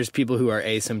 but there's people who are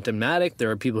asymptomatic. There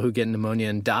are people who get pneumonia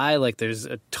and die. Like, there's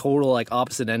a total, like,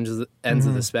 opposite ends of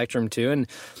the spectrum too. And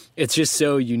it's just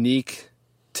so unique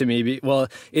to me. Well,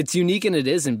 it's unique and it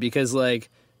isn't, because, like,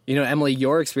 Emily,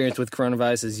 your experience with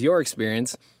coronavirus is your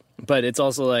experience, but it's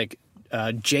also like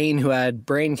Jane, who had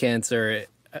brain cancer,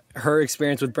 her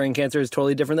experience with brain cancer is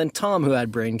totally different than Tom, who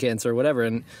had brain cancer or whatever.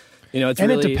 And it's and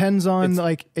really, it depends on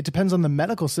the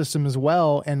medical system as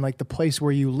well, and like the place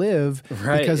where you live.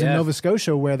 Right, because in Nova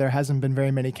Scotia, where there hasn't been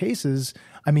very many cases,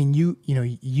 I mean, you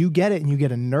get it, and you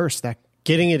get a nurse that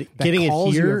getting it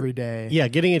here every day. Yeah,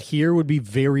 getting it here would be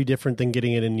very different than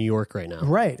getting it in New York right now.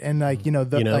 Right, and like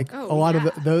a lot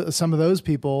of some of those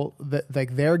people that,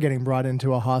 like, they're getting brought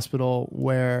into a hospital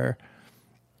where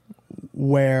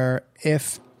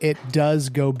if it does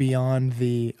go beyond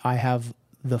I have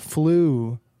the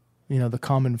flu, the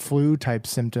common flu type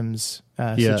symptoms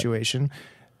situation,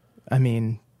 I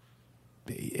mean,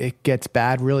 it gets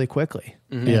bad really quickly.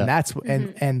 Mm-hmm. And that's,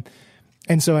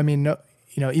 and so, I mean, no,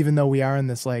 even though we are in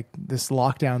this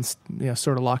lockdown,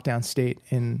 sort of lockdown state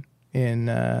in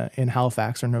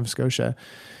Halifax or Nova Scotia,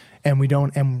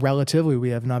 and relatively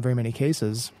we have not very many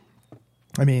cases.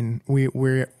 I mean,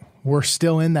 we're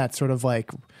still in that sort of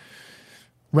like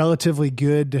relatively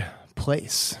good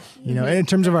place, in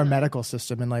terms of our medical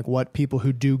system and like what people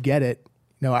who do get it.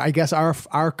 I guess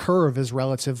our curve is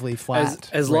relatively flat.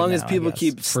 As long as people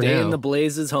keep staying the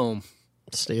blazes home.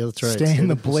 That's right. Stay in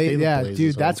the blaze. Yeah,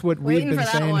 dude, that's what we've been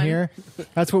saying here.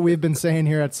 That's what we've been saying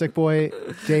here at Sick Boy,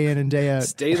 day in and day out.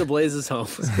 Stay the blazes home.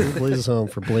 Stay the blazes home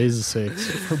for blazes'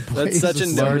 sakes. That's such a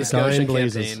Nova Scotian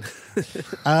campaign.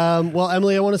 Well,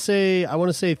 Emily, I want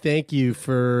to say thank you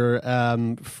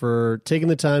for taking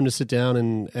the time to sit down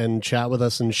and chat with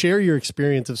us and share your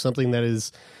experience of something that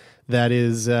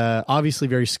is obviously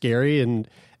very scary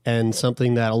and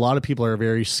something that a lot of people are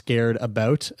very scared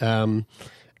about.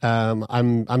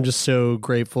 I'm just so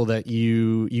grateful that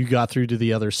you got through to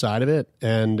the other side of it,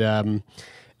 and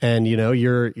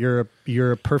you're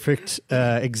a perfect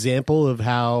example of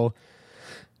how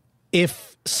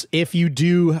if you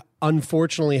do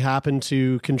unfortunately happen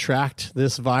to contract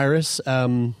this virus,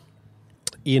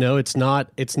 it's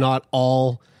not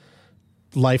all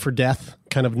life or death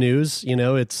kind of news.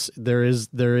 There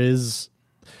is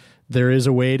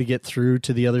a way to get through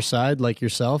to the other side, like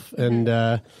yourself, and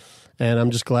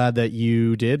I'm just glad that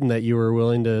you did and that you were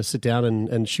willing to sit down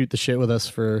and shoot the shit with us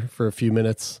for a few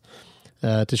minutes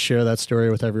to share that story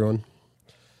with everyone.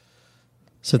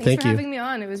 So Thanks thank for you. having me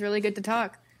on. It was really good to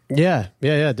talk. Yeah,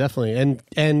 definitely.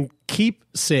 And keep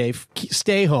safe.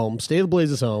 Stay home. Stay the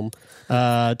Blazes home.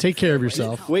 Take care of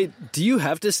yourself. Wait, do you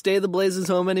have to stay the Blazes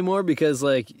home anymore? Because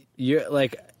you're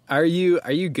like, are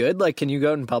you good? Like, can you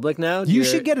go out in public now? You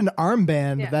should get an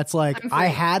armband that's like, I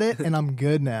had it and I'm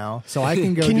good now, so I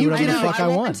can go do whatever the fuck I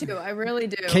want. I really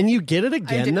do. Can you get it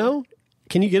again though?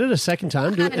 Can you get it a second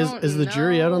time? Is the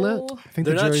jury out on that? I think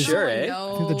they're the not jury's sure. Eh?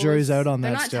 I think the jury's out on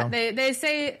that still. They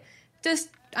say just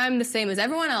I'm the same as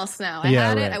everyone else now. I Yeah,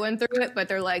 had right. it. I went through it, but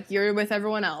they're like you're with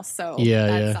everyone else. So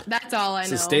that's all I know.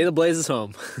 So stay the Blazes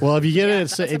home. Well, if you get it,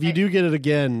 that's if you okay. do get it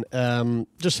again,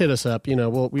 just hit us up. We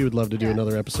would love to do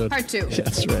another episode. Part 2. Yeah,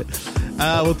 that's right.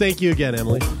 Well, thank you again,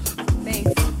 Emily.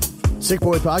 Thanks. Sick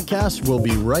Boy Podcast will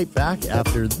be right back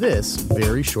after this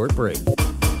very short break.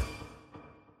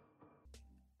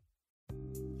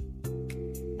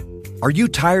 Are you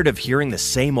tired of hearing the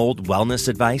same old wellness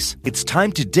advice? It's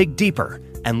time to dig deeper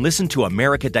and listen to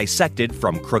America Dissected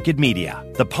from Crooked Media,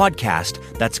 the podcast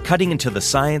that's cutting into the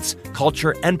science,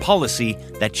 culture, and policy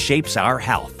that shapes our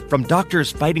health. From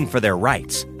doctors fighting for their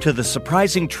rights to the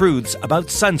surprising truths about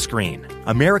sunscreen,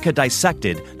 America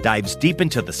Dissected dives deep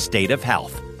into the state of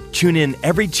health. Tune in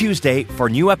every Tuesday for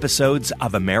new episodes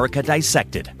of America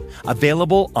Dissected,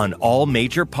 available on all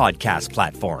major podcast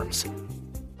platforms.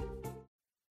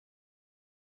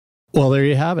 Well, there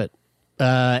you have it.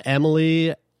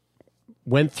 Emily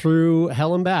went through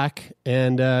hell and back,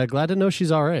 and glad to know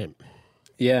she's all right.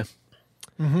 Yeah.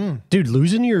 Mm-hmm. Dude,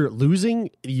 losing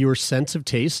your sense of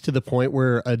taste to the point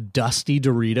where a dusty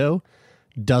Dorito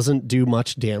doesn't do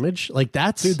much damage. Like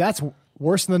that's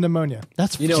worse than pneumonia.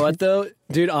 That's You know what though,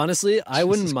 dude? Honestly, I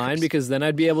wouldn't mind because then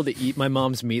I'd be able to eat my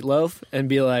mom's meatloaf and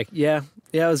be like, yeah,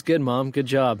 it was good, Mom. Good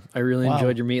job. I really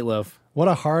enjoyed your meatloaf. What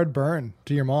a hard burn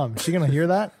to your mom. Is she gonna hear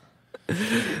that?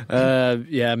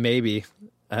 Yeah, maybe.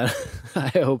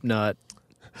 I hope not.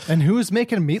 And who was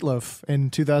making meatloaf in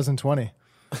 2020?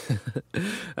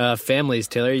 Families,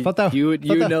 Taylor. You would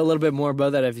know a little bit more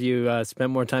about that if you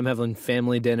spent more time having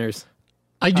family dinners.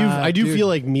 I do feel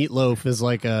like meatloaf is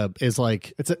like I feel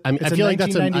like that's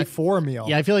a 1994 meal.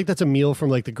 Yeah, I feel like that's a meal from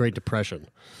like the Great Depression.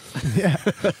 Yeah.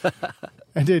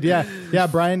 I did. Yeah,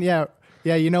 Brian. Yeah.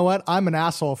 You know what? I'm an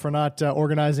asshole for not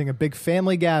organizing a big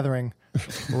family gathering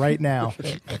right now.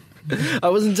 I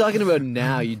wasn't talking about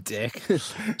now, you dick. Bri,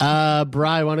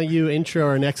 why don't you intro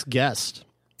our next guest?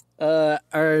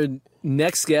 Our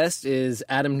next guest is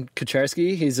Adam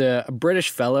Kucharski. He's a British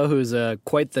fellow who's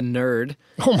quite the nerd.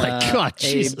 Oh my God,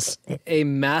 Jesus. A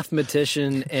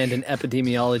mathematician and an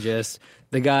epidemiologist.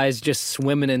 The guy's just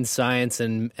swimming in science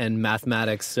and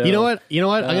mathematics. So you know what?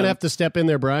 I'm gonna have to step in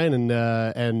there, Brian,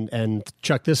 and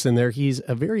chuck this in there. He's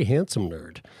a very handsome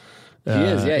nerd. He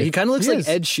is, yeah. He kind of looks like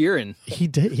Ed Sheeran. He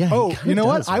did, yeah. Oh, you know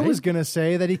does, what? right? I was gonna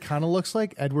say that he kind of looks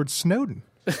like Edward Snowden.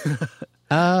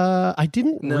 I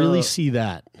didn't really see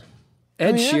that.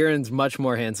 Ed Sheeran's much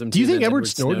more handsome. Do you think than Edward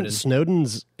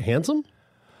Snowden's handsome?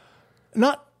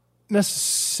 Not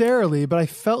necessarily, but I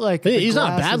felt like he's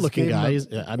not a bad-looking guy. He's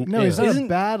not a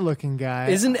bad-looking guy.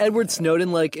 Isn't Edward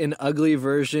Snowden like an ugly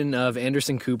version of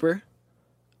Anderson Cooper?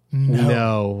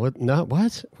 No. What? Not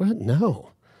what? What? No.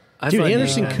 Dude,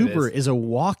 Anderson Cooper is a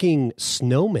walking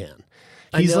snowman.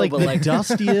 He's like the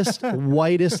dustiest,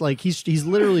 whitest. Like he's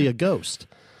literally a ghost.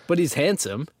 But he's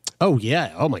handsome. Oh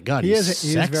yeah. Oh my God. He is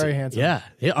very handsome. Yeah.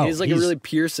 He's like a really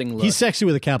piercing look. He's sexy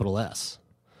with a capital S.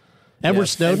 Edward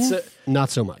Snowden, not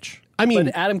so much. I mean,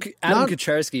 but Adam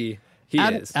Kucharski,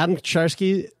 Adam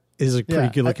Kucharski is a pretty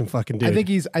good-looking fucking dude.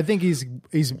 I think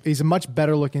he's much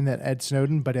better looking than Ed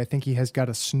Snowden, but I think he has got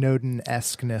a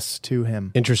Snowden-esqueness to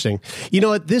him. Interesting. You know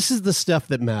what? This is the stuff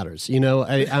that matters. You know,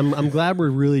 I'm glad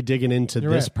we're really digging into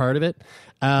this part of it.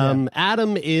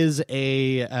 Adam is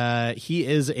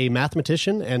a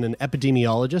mathematician and an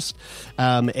epidemiologist,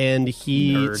 and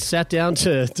he sat down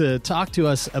to talk to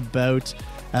us about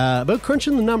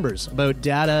crunching the numbers, about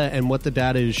data and what the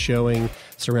data is showing,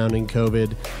 surrounding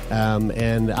COVID.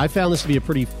 And I found this to be a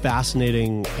pretty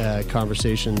fascinating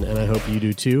conversation, and I hope you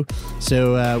do too.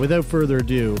 So without further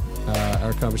ado,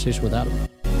 our conversation with Adam.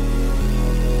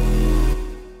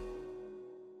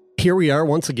 Here we are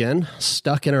once again,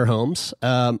 stuck in our homes,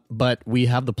 but we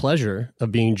have the pleasure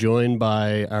of being joined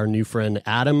by our new friend,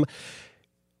 Adam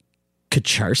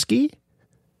Kucharski.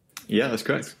 Yeah, that's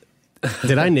correct.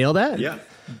 Did I nail that? Yeah.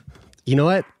 You know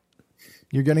what?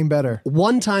 You're getting better.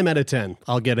 1 time out of 10,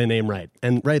 I'll get a name right.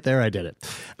 And right there, I did it.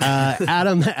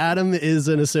 Adam is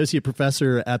an associate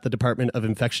professor at the Department of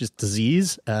Infectious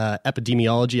Disease,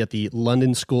 epidemiology at the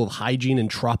London School of Hygiene and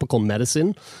Tropical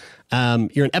Medicine.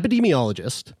 You're an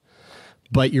epidemiologist,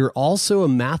 but you're also a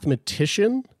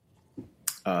mathematician.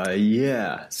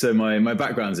 Yeah. So my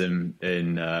background's in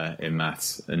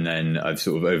maths, and then I've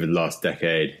sort of over the last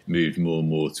decade moved more and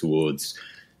more towards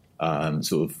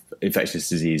sort of infectious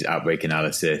disease outbreak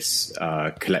analysis,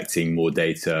 collecting more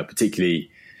data, particularly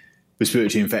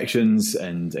respiratory infections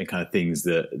and kind of things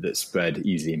that spread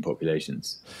easily in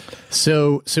populations.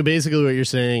 So basically, what you're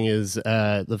saying is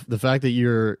the fact that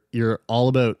you're all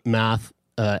about math,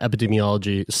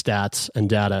 epidemiology, stats, and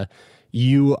data.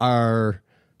 You are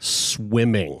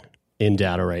swimming in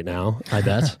data right now, I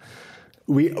bet.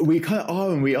 We kind of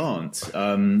are and we aren't.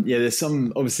 There's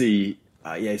some, obviously,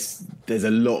 yes, there's a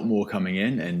lot more coming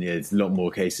in, and there's a lot more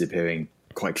cases appearing,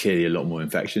 quite clearly a lot more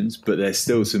infections, but there's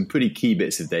still some pretty key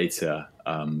bits of data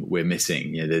we're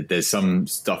missing. There's some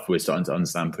stuff we're starting to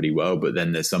understand pretty well, but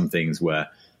then there's some things where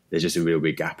there's just a real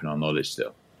big gap in our knowledge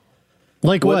still.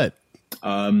 Like what?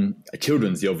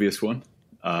 Children's the obvious one.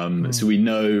 So we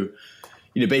know,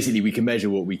 basically we can measure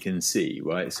what we can see,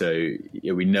 right? So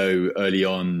we know early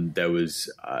on there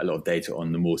was a lot of data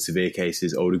on the more severe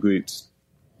cases, older groups,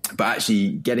 but actually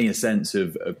getting a sense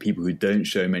of people who don't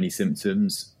show many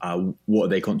symptoms, what are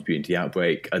they contributing to the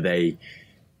outbreak? Are they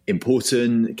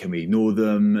important? Can we ignore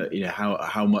them?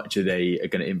 How much are they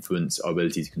going to influence our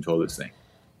ability to control this thing?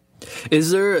 Is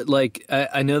there, like,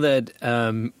 I know that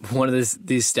one of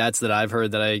these stats that I've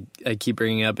heard that I keep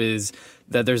bringing up is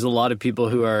that there's a lot of people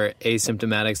who are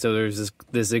asymptomatic. So there's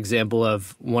this example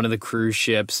of one of the cruise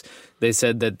ships. They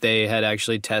said that they had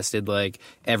actually tested like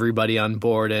everybody on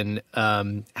board, and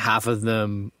half of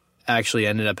them actually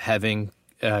ended up having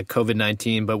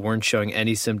COVID-19, but weren't showing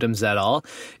any symptoms at all.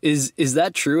 Is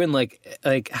that true? And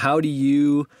like how do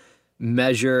you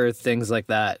measure things like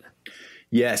that?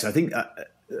 Yes, I think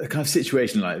a kind of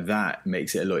situation like that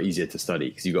makes it a lot easier to study,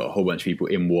 because you've got a whole bunch of people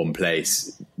in one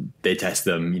place. They test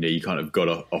them, you kind of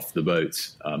got off the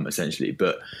boat, essentially.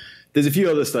 But there's a few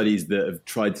other studies that have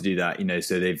tried to do that,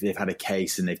 so they've had a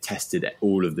case and they've tested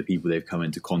all of the people they've come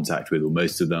into contact with, or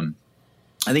most of them.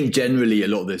 I think generally a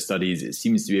lot of those studies, it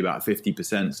seems to be about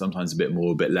 50%, sometimes a bit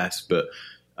more, a bit less, but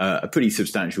a pretty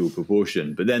substantial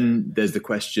proportion. But then there's the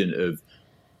question of,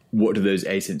 what do those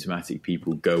asymptomatic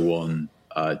people go on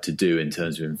to do in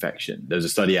terms of infection? There was a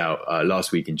study out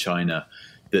last week in China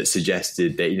that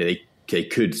suggested that they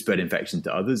could spread infection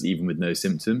to others even with no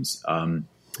symptoms.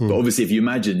 But obviously, if you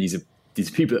imagine these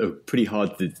people that are pretty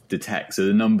hard to detect, so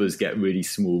the numbers get really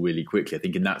small really quickly. I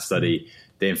think in that study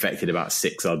they infected about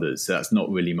 6 others, so that's not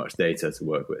really much data to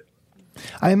work with.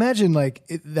 I imagine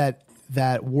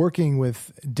that working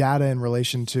with data in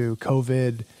relation to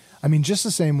COVID, I mean, just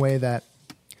the same way that.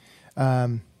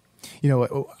 I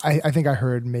think I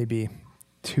heard maybe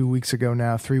 2 weeks ago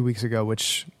now, 3 weeks ago,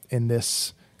 which in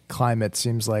this climate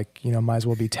seems like, might as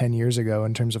well be 10 years ago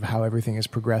in terms of how everything is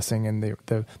progressing and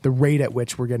the rate at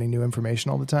which we're getting new information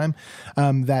all the time,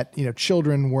 that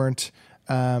children weren't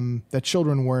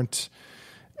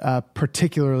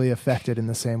particularly affected in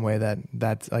the same way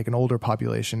that like an older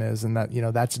population is. And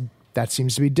that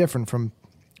seems to be different from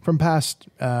past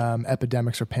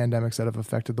epidemics or pandemics that have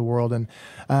affected the world. And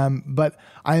but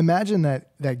I imagine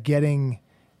that getting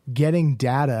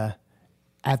data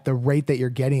at the rate that you're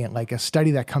getting it, like a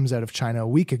study that comes out of China a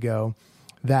week ago,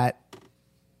 that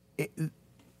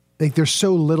there's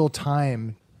so little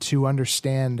time to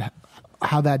understand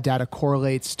how that data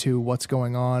correlates to what's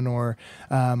going on, or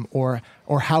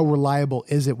how reliable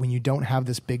is it when you don't have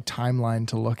this big timeline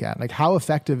to look at? Like, how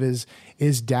effective is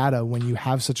data when you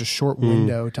have such a short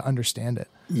window to understand it?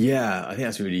 Yeah, I think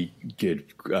that's a really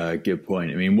good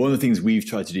point. I mean, one of the things we've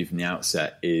tried to do from the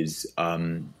outset is,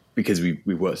 because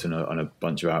we've worked on a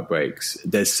bunch of outbreaks,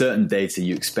 there's certain data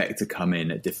you expect to come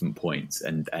in at different points,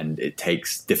 and it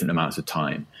takes different amounts of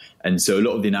time. And so a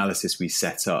lot of the analysis we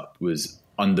set up was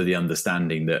under the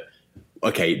understanding that,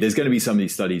 okay, there's going to be some of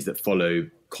these studies that follow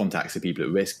contacts of people at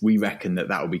risk. We reckon that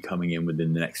will be coming in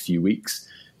within the next few weeks.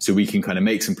 So we can kind of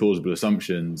make some plausible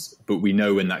assumptions, but we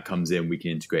know when that comes in, we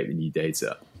can integrate the new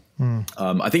data.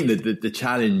 I think that the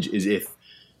challenge is if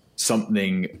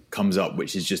something comes up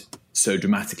which is just so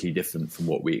dramatically different from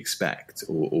what we expect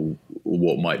or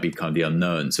what might be kind of the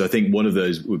unknown. So I think one of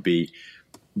those would be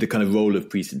the kind of role of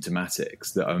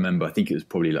pre-symptomatics that I remember. I think it was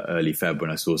probably like early Feb when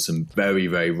I saw some very,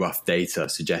 very rough data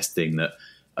suggesting that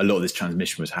a lot of this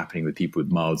transmission was happening with people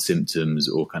with mild symptoms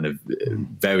or kind of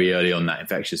very early on that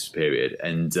infectious period.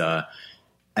 And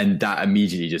that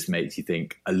immediately just makes you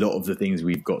think a lot of the things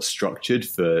we've got structured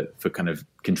for kind of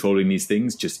controlling these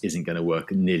things just isn't going to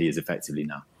work nearly as effectively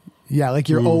now. Yeah, like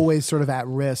you're always sort of at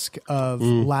risk of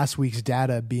last week's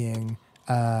data being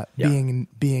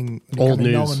being old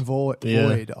news, null and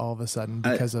void all of a sudden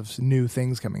because of new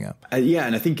things coming up.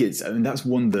 And I think that's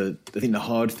one of the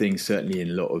hard thing certainly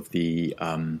in a lot of the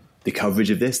coverage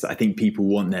of this, that I think people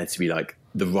want there to be like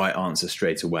the right answer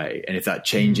straight away. And if that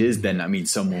changes, then that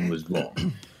means someone was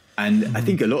wrong. And I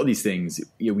think a lot of these things,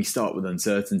 we start with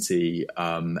uncertainty,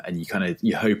 and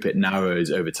you hope it narrows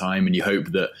over time, and you hope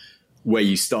that where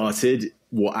you started,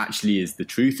 what actually is the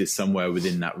truth is somewhere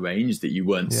within that range, that you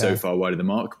weren't so far wide of the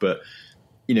mark. But,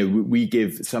 we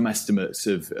give some estimates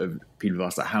of people who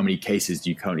ask, like, how many cases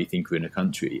do you currently think are in a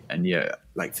country? And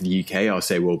like for the UK, I'll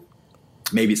say, well,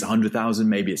 maybe it's 100,000,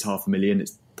 maybe it's 500,000.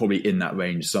 It's probably in that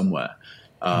range somewhere.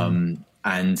 And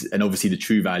obviously the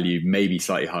true value may be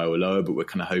slightly higher or lower, but we're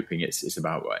kind of hoping it's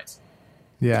about right.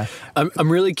 Yeah.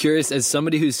 I'm really curious, as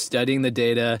somebody who's studying the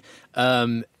data,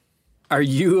 are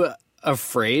you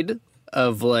afraid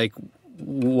of like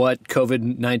what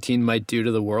COVID-19 might do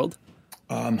to the world?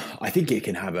 I think it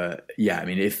can have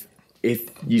if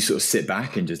you sort of sit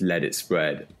back and just let it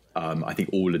spread, I think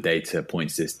all the data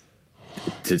points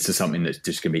to something that's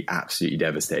just going to be absolutely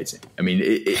devastating. I mean,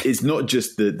 it's not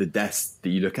just the deaths that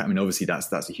you look at. I mean, obviously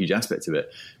that's a huge aspect of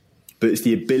it, but it's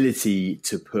the ability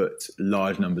to put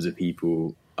large numbers of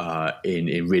people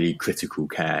in really critical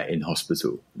care in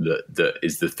hospital that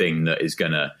is the thing that is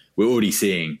we're already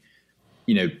seeing,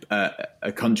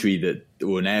 a country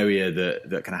or an area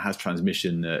that kind of has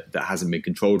transmission that hasn't been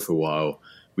controlled for a while.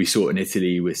 We saw it in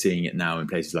Italy. We're seeing it now in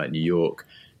places like New York.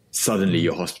 Suddenly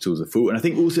your hospitals are full. And I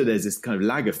think also there's this kind of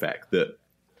lag effect that,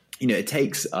 it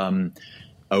takes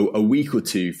a week or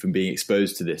two from being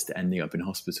exposed to this to ending up in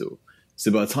hospital.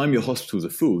 So by the time your hospitals are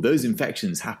full, those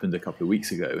infections happened a couple of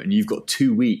weeks ago, and you've got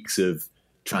 2 weeks of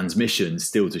transmission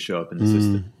still to show up in the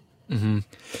system. Mm-hmm.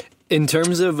 In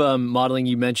terms of modeling,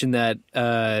 you mentioned that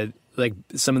like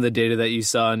some of the data that you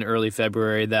saw in early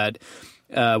February that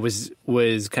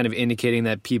was kind of indicating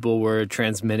that people were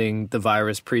transmitting the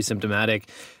virus pre-symptomatic.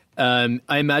 I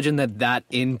imagine that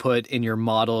input in your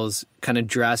models kind of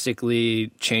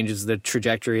drastically changes the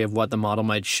trajectory of what the model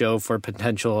might show for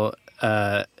potential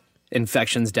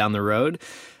infections down the road.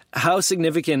 How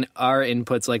significant are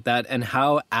inputs like that, and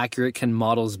how accurate can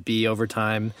models be over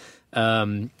time,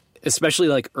 especially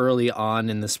like early on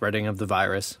in the spreading of the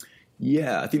virus?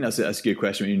 Yeah, I think that's a good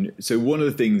question. I mean, so one of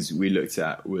the things we looked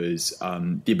at was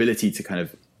the ability to kind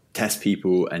of test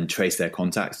people and trace their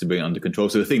contacts to bring it under control.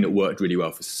 So the thing that worked really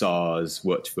well for SARS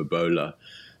worked for Ebola.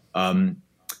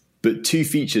 But two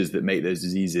features that make those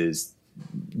diseases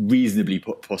reasonably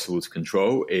possible to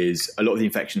control is a lot of the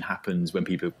infection happens when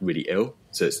people are really ill.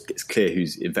 So it's clear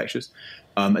who's infectious.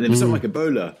 And then for something like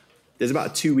Ebola, there's about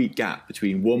a 2-week gap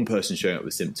between one person showing up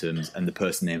with symptoms and the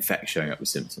person they infect showing up with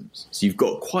symptoms. So you've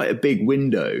got quite a big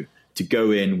window to go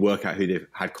in, work out who they've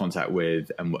had contact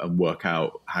with, and work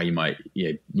out how you might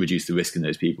reduce the risk in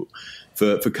those people.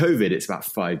 For COVID, it's about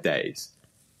 5 days.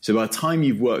 So by the time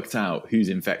you've worked out who's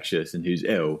infectious and who's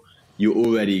ill, you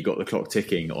already got the clock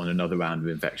ticking on another round of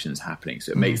infections happening.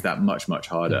 So it makes that much, much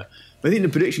harder. But I think the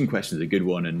prediction question is a good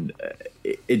one, and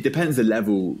it depends the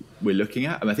level we're looking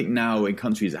at. And I think now in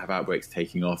countries that have outbreaks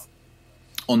taking off,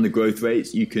 on the growth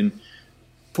rates, you can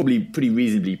probably pretty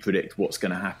reasonably predict what's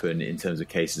going to happen in terms of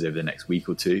cases over the next week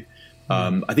or two.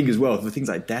 I think as well, for things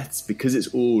like deaths, because it's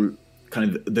all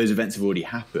kind of those events have already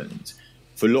happened,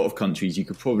 for a lot of countries, you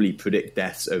could probably predict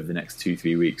deaths over the next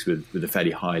 2-3 weeks with a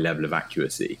fairly high level of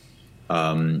accuracy.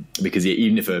 Because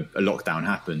even if a lockdown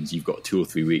happens, you've got 2 or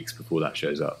 3 weeks before that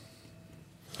shows up.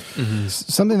 Mm-hmm.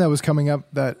 Something that was coming up,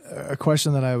 that a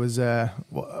question that I was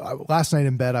last night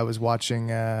in bed, I was watching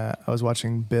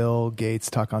Bill Gates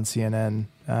talk on CNN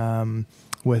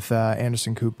with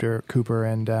Anderson Cooper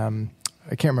and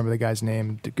I can't remember the guy's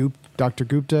name, Dr.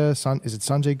 Gupta. Is it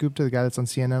Sanjay Gupta, the guy that's on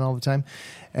CNN all the time?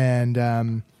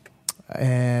 And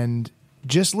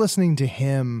just listening to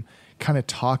him kind of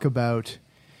talk about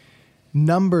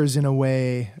numbers in a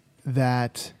way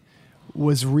that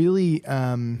was really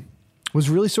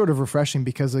sort of refreshing,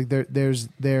 because like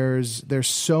there's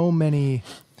so many.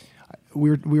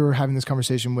 We were having this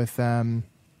conversation with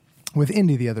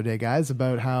Indy the other day, guys,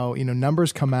 about how,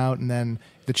 numbers come out, and then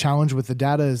the challenge with the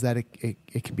data is that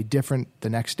it can be different the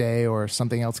next day, or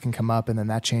something else can come up, and then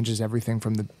that changes everything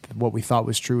from what we thought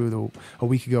was true a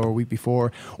week ago or a week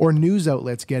before, or news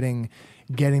outlets getting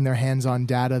their hands on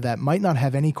data that might not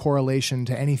have any correlation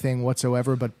to anything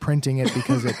whatsoever, but printing it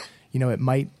because it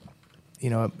might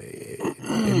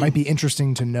be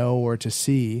interesting to know or to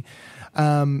see.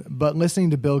 But listening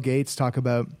to Bill Gates talk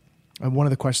about, one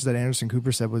of the questions that Anderson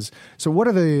Cooper said was, so what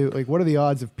are the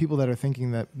odds of people that are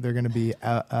thinking that they're going to be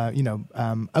out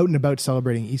and about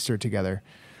celebrating Easter together?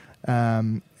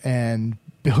 And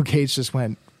Bill Gates just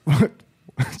went,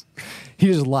 he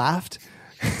just laughed.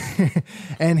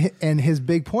 and his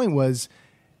big point was,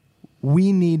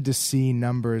 we need to see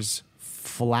numbers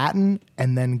flatten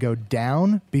and then go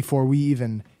down before we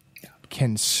even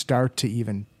can start to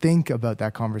even think about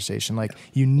that conversation. Like,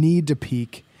 you need to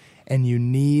peak and you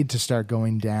need to start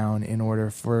going down in order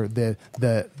for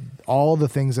all the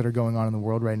things that are going on in the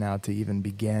world right now to even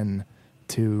begin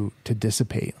to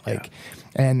dissipate. Like,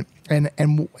 and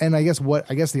I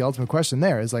guess the ultimate question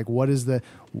there is, like, what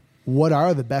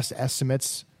are the best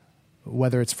estimates,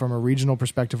 whether it's from a regional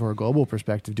perspective or a global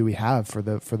perspective, do we have for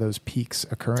those peaks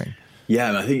occurring? Yeah,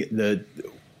 and I think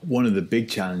one of the big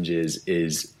challenges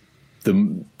is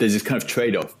there's this kind of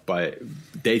trade-off by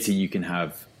data you can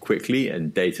have quickly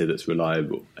and data that's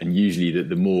reliable. And usually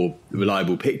the more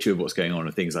reliable picture of what's going on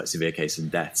are things like severe cases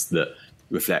and deaths that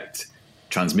reflect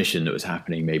transmission that was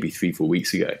happening maybe 3-4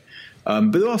 weeks ago.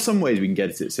 But there are some ways we can get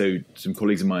at it. So some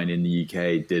colleagues of mine in the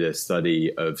UK did a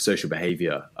study of social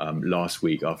behaviour last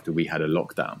week after we had a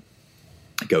lockdown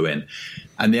go in.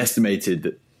 And they estimated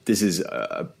that this is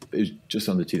it was just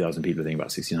under 2,000 people, I think about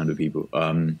 1,600 people.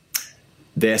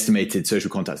 They estimated social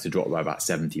contacts to drop by about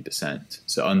 70%.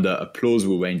 So under a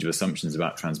plausible range of assumptions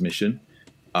about transmission,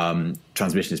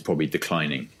 transmission is probably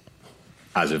declining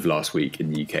as of last week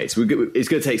in the UK. So it's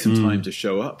going to take some time to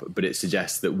show up, but it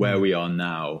suggests that where we are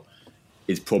now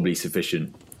is probably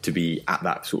sufficient to be at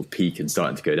that sort of peak and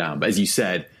starting to go down. But as you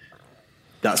said,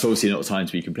 that's obviously not a time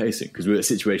to be complacent, because we're at a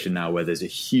situation now where there's a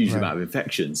huge amount of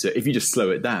infection. So if you just slow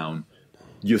it down,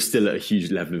 you're still at a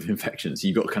huge level of infection. So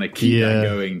you've got to kind of keep that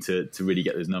going to really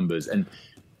get those numbers. And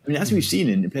I mean, as we've seen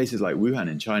in places like Wuhan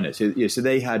in China, so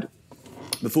they had,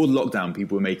 before the lockdown,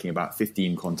 people were making about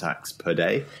 15 contacts per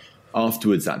day.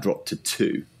 Afterwards, that dropped to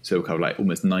 2. So kind of like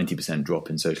almost 90%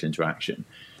 drop in social interaction.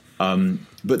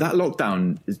 But that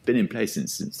lockdown has been in place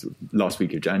since last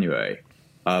week of January.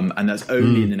 And that's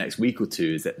only in the next week or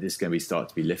two is that this is going to start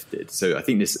to be lifted. So I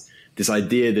think this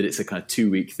idea that it's a kind of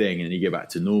 2-week thing and then you go back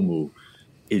to normal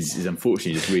is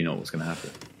unfortunately just really not what's going to happen.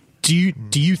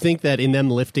 Do you think that in them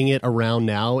lifting it around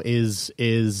now is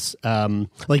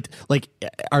like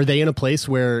are they in a place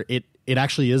where it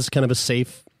actually is kind of a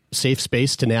safe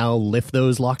space to now lift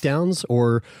those lockdowns,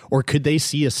 or could they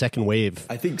see a second wave?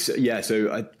 I think so. Yeah.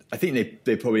 So I think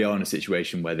they probably are in a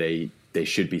situation where they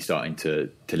should be starting to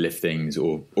lift things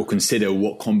or consider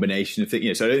what combination of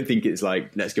things. So I don't think it's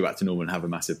like, let's go back to normal and have a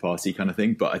massive party kind of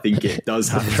thing, but I think it does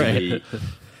have to be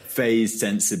phased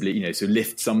sensibly, so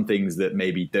lift some things that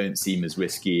maybe don't seem as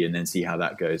risky and then see how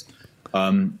that goes.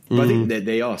 But I think that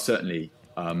they are certainly,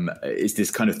 it's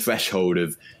this kind of threshold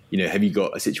of, have you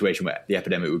got a situation where the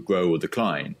epidemic would grow or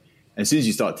decline? And as soon as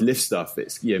you start to lift stuff,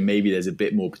 it's, maybe there's a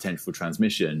bit more potential for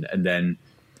transmission, and then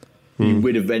you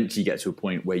would eventually get to a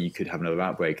point where you could have another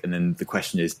outbreak. And then the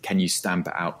question is, can you stamp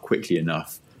it out quickly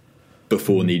enough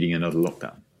before needing another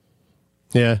lockdown?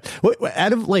 Yeah.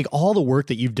 Out of like all the work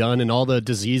that you've done and all the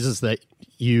diseases that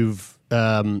you've,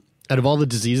 and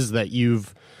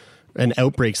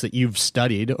outbreaks that you've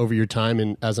studied over your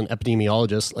time as an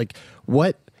epidemiologist, like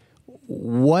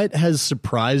what has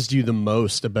surprised you the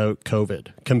most about COVID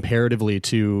comparatively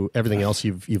to everything else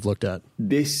you've looked at?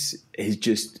 This has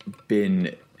just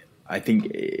been, I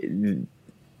think,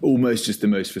 almost just the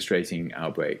most frustrating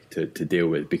outbreak to deal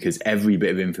with, because every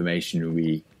bit of information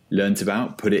we learnt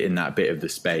about, put it in that bit of the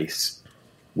space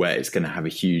where it's going to have a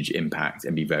huge impact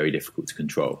and be very difficult to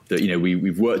control. That,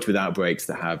 we've worked with outbreaks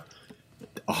that have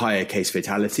a higher case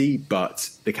fatality, but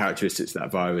the characteristics of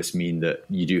that virus mean that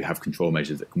you do have control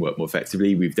measures that can work more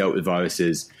effectively. We've dealt with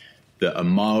viruses that are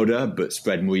milder but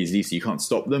spread more easily, so you can't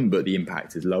stop them, but the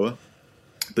impact is lower.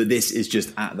 But this is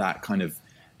just at that kind of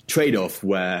trade-off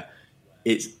where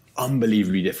it's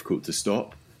unbelievably difficult to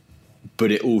stop,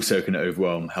 but it also can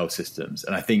overwhelm health systems.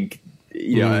 And I think,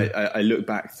 I look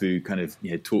back through kind of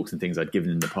talks and things I'd given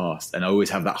in the past, and I always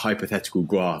have that hypothetical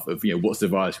graph of what's the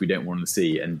virus we don't want to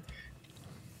see, and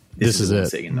this is it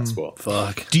sitting in that spot.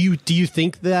 Fuck. Do you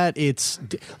think that it's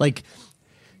like?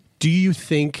 Do you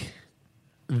think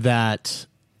that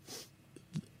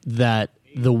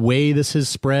the way this has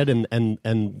spread and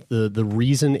the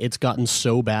reason it's gotten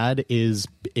so bad is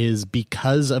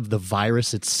because of the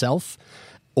virus itself,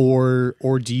 or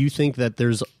do you think that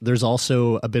there's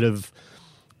also a bit of,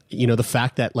 the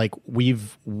fact that like we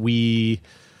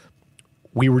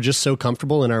were just so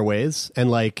comfortable in our ways and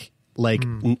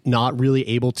not really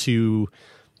able to.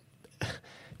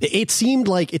 It seemed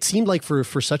like for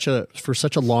such a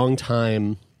long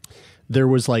time there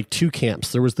was like two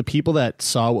camps. There was the people that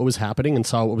saw what was happening and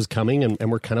saw what was coming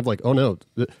and were kind of like, oh no,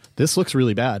 this looks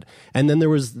really bad. And then there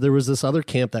was this other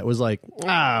camp that was like,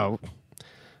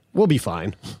 we'll be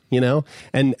fine,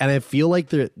 And I feel like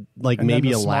there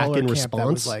maybe a lack in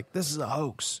response. Like, this is a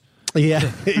hoax.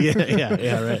 Yeah,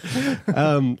 right.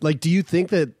 Do you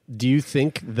think that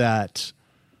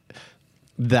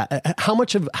how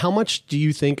much do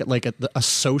you think like a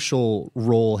social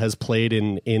role has played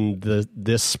in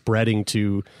this spreading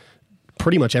to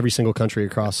pretty much every single country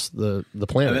across the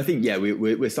planet? And I think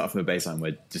we're starting from a baseline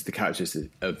where just the characteristics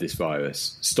of this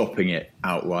virus, stopping it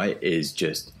outright is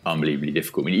just unbelievably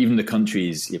difficult. I mean, even the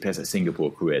countries, places like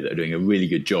Singapore, Korea, that are doing a really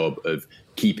good job of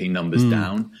keeping numbers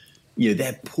down,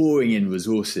 they're pouring in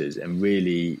resources and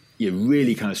really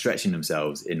kind of stretching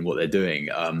themselves in what they're doing.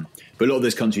 But a lot of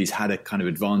those countries had a kind of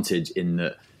advantage in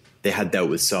that they had dealt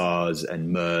with SARS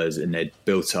and MERS and they'd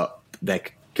built up their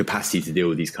capacity to deal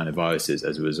with these kind of viruses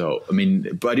as a result. I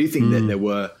mean, but I do think that there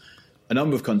were a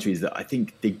number of countries that I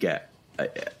think did get, I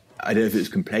don't know if it was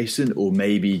complacent or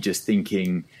maybe just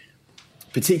thinking,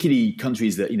 particularly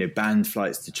countries that, banned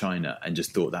flights to China and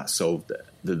just thought that solved it,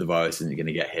 that the virus isn't going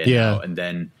to get here now. And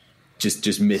then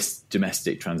just missed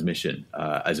domestic transmission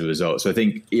as a result. So I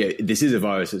think this is a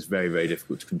virus that's very, very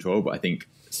difficult to control, but I think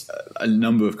a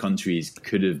number of countries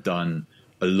could have done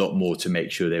a lot more to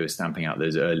make sure they were stamping out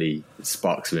those early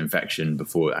sparks of infection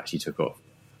before it actually took off.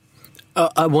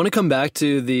 I want to come back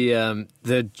to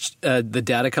the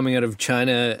data coming out of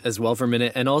China as well for a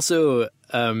minute, and also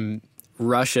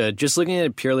Russia. Just looking at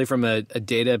it purely from a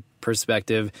data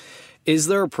perspective, is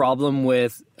there a problem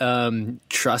with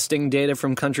trusting data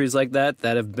from countries like that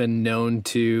have been known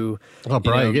to? Oh,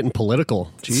 Brian, you're getting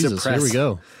political. Jesus, here we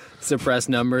go. Suppress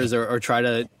numbers or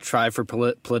try for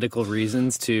political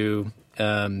reasons to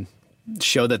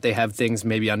show that they have things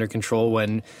maybe under control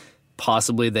when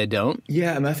possibly they don't?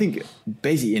 Yeah, I think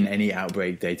basically in any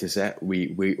outbreak data set,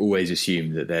 we always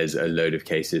assume that there's a load of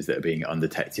cases that are being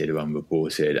undetected or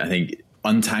unreported. I think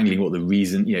untangling what the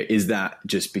reason, is that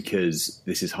just because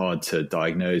this is hard to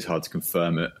diagnose, hard to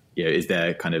confirm it? Is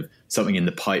there kind of something in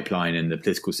the pipeline and the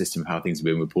political system of how things are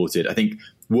being reported? I think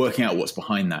working out what's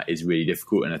behind that is really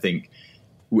difficult. And I think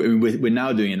we're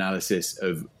now doing analysis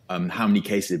of how many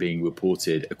cases are being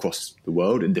reported across the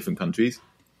world in different countries.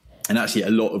 And actually a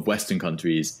lot of Western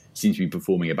countries seem to be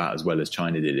performing about as well as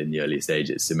China did in the early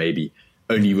stages. So maybe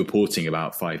only reporting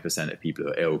about 5% of people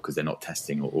who are ill because they're not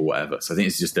testing or whatever. So I think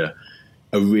it's just a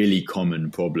really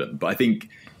common problem. But I think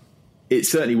it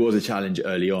certainly was a challenge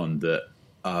early on that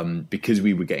because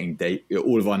we were getting data,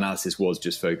 all of our analysis was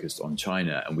just focused on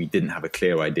China and we didn't have a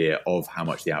clear idea of how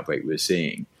much the outbreak we were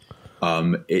seeing.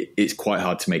 It's quite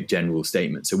hard to make general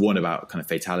statements. So one about kind of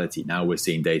fatality. Now we're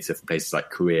seeing data from places like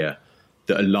Korea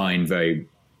that align very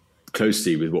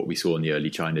closely with what we saw in the early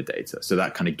China data. So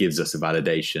that kind of gives us a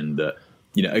validation that,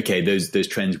 okay, those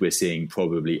trends we're seeing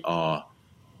probably are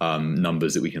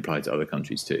numbers that we can apply to other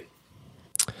countries too.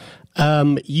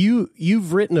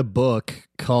 You've written a book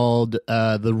called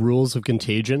The Rules of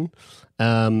Contagion,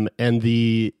 and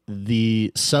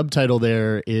the subtitle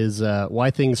there is Why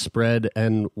Things Spread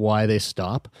and Why They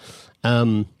Stop.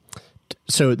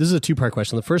 So this is a two-part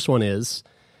question. The first one is,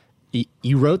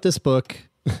 you wrote this book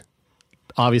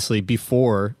obviously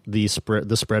before the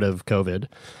spread of COVID.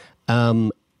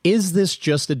 Is this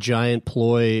just a giant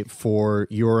ploy for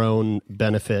your own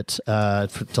benefit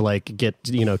to get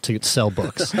to sell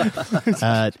books?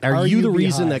 Are you the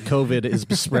reason that COVID is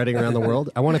spreading around the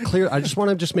world? I just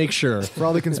want to make sure for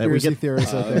all the conspiracy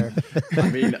theorists out there. I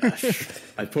mean,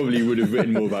 I probably would have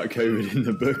written more about COVID in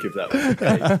the book if that was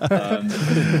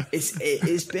the case.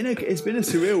 It's been a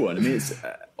surreal one. I mean, it's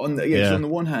on the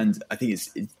one hand, I think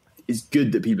it's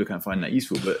good that people can find that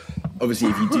useful, but obviously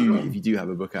if you do have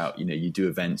a book out, you do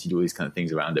events, you do all these kind of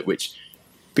things around it, which,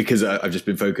 because I've just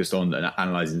been focused on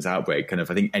analysing this outbreak, kind of,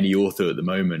 I think any author at the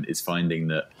moment is finding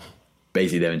that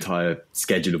basically their entire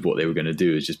schedule of what they were going to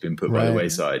do has just been put by the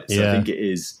wayside. So I think it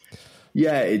is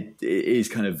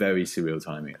kind of very surreal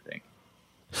timing, I think.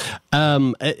 I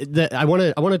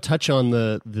want to touch on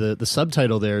the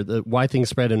subtitle there, the Why Things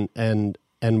Spread and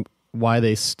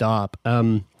they stop.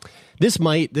 This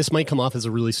might come off as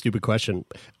a really stupid question,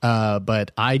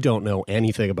 but I don't know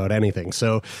anything about anything.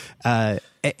 So,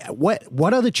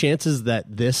 what are the chances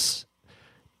that this?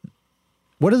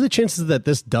 What are the chances that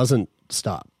this doesn't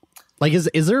stop? Like,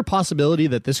 is there a possibility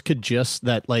that this could just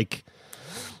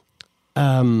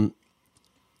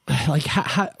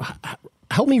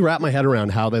help me wrap my head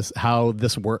around how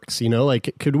this works, you know?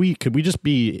 Like, could we just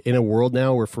be in a world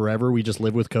now where forever we just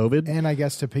live with COVID? And I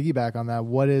guess to piggyback on that,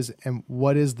 what is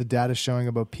the data showing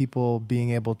about people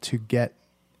being able to get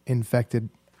infected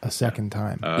a second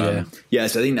time? So I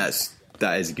think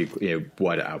that is a good,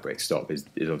 why do outbreaks stop is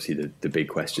obviously the big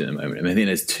question at the moment. I mean, I think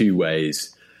there's two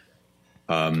ways,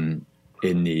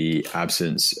 in the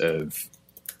absence of,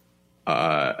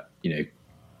 kind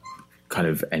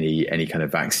of any kind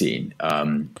of vaccine.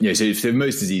 So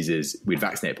most diseases, we'd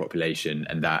vaccinate a population,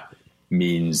 and that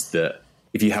means that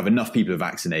if you have enough people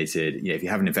vaccinated, if you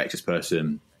have an infectious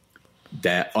person,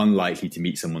 they're unlikely to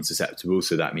meet someone susceptible.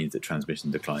 So that means that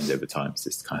transmission declines over time. It's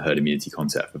this kind of herd immunity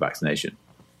concept for vaccination.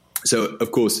 So,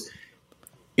 of course,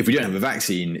 if we don't have a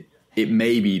vaccine, it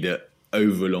may be that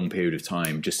over a long period of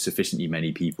time, just sufficiently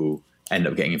many people end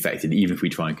up getting infected, even if we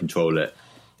try and control it,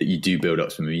 that you do build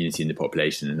up some immunity in the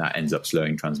population, and that ends up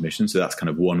slowing transmission. So that's kind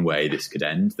of one way this could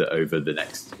end, that over the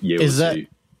next year or two.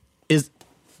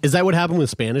 Is that what happened with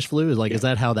Spanish flu? Is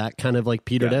that how that kind of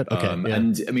petered out? Okay.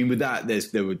 And I mean, with that,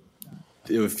 there were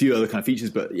a few other kind of features,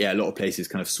 but a lot of places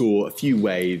kind of saw a few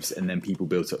waves, and then people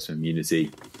built up some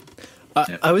immunity.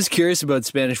 I was curious about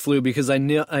Spanish flu because I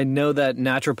know that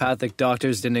naturopathic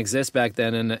doctors didn't exist back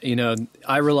then, and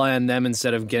I rely on them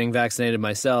instead of getting vaccinated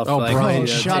myself. Oh, Brian,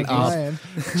 shut up!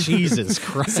 Jesus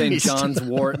Christ, St. John's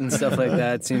wort and stuff like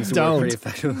that seems to work pretty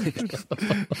effectively.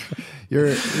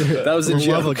 That was a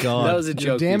joke. That was a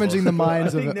joke. You're damaging the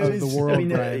minds of the world,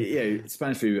 Brian.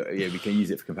 Spanish flu, we can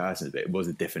use it for comparisons, but it was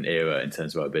a different era in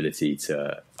terms of our ability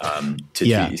to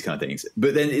treat these kind of things.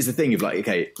 But then it's the thing of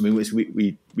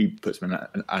we put some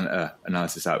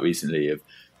analysis out recently of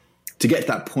to get to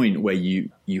that point where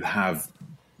you have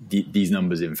these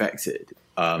numbers infected.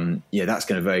 That's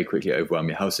going to very quickly overwhelm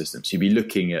your health system. So you'd be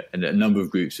looking at, and a number of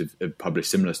groups have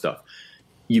published similar stuff.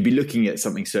 You'd be looking at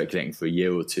something circulating for a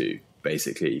year or two,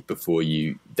 basically, before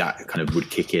that kind of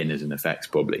would kick in as an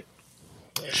effect, probably.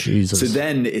 Jesus. So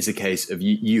then it's a case of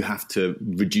you have to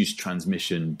reduce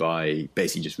transmission by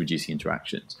basically just reducing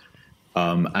interactions.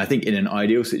 I think in an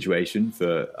ideal situation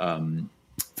for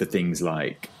things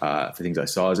like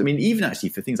SARS, I mean, even actually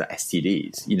for things like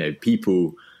STDs,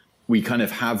 people, we kind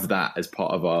of have that as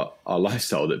part of our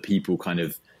lifestyle, that people kind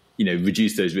of,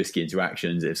 reduce those risky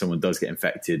interactions. If someone does get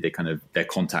infected, their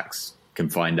contacts can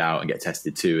find out and get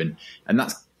tested too. And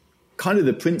that's kind of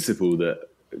the principle that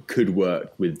could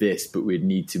work with this, but we'd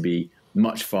need to be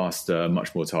much faster,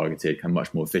 much more targeted, and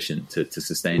much more efficient to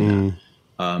sustain that.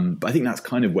 But I think that's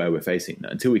kind of where we're facing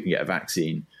that. Until we can get a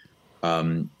vaccine,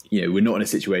 we're not in a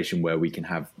situation where we can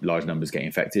have large numbers getting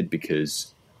infected,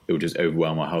 because it will just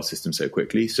overwhelm our health system so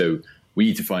quickly. So we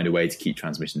need to find a way to keep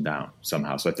transmission down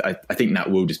somehow. So I think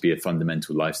that will just be a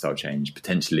fundamental lifestyle change,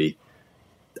 potentially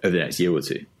over the next year or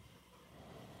two.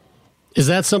 Is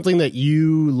that something that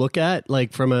you look at,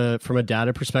 from a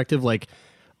data perspective, like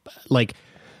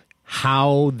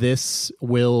how this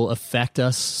will affect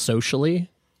us socially?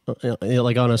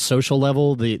 Like on a social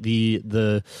level,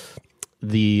 the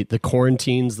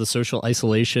quarantines, the social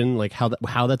isolation, like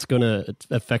how that's going to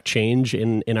affect change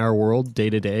in our world day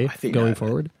to day going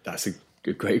forward? That's a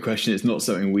great question. It's not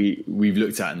something we've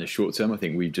looked at in the short term. I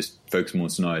think we've just focused more on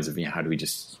scenarios of how do we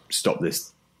just stop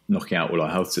this knocking out all our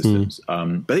health systems. But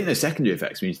I think there's secondary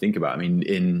effects we need to think about.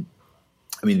 Even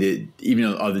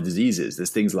on other diseases,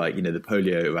 there's things like the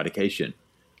polio eradication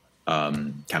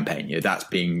campaign.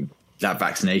 That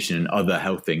vaccination and other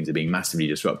health things are being massively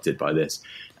disrupted by this.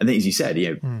 I think, as you said,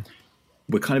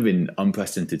 we're kind of in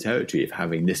unprecedented territory of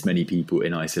having this many people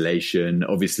in isolation.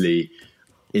 Obviously,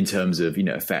 in terms of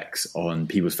effects on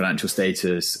people's financial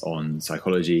status, on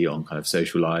psychology, on kind of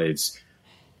social lives.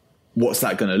 What's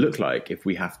that going to look like if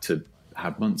we have to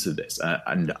have months of this?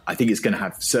 And I think it's going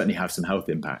to certainly have some health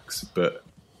impacts. But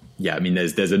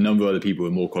there's a number of other people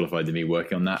who are more qualified than me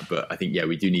working on that. But I think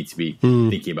we do need to be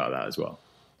thinking about that as well.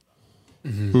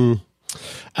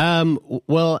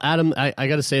 Well, Adam, I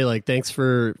got to say, thanks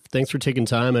for taking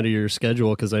time out of your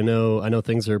schedule, because I know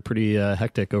things are pretty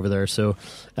hectic over there. So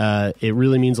it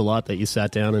really means a lot that you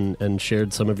sat down and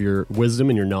shared some of your wisdom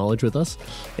and your knowledge with us.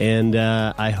 And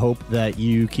I hope that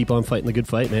you keep on fighting the good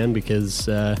fight, man, because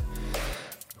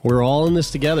we're all in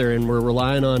this together, and we're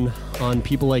relying on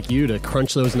people like you to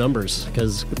crunch those numbers,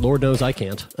 because Lord knows I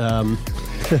can't.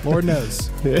 Lord knows.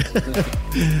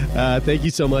 Thank you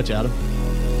so much, Adam.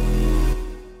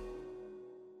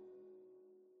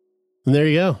 And there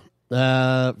you go.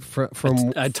 I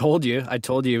told you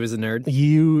he was a nerd.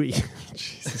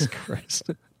 Jesus Christ.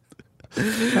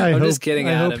 I'm just kidding,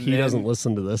 I Adam. hope he doesn't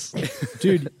listen to this.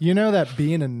 Dude, you know that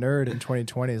being a nerd in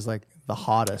 2020 is like the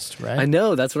hottest, right? I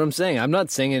know, that's what I'm saying. I'm not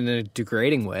saying it in a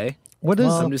degrading way. What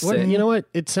is? I'm just saying. You know what?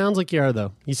 It sounds like you are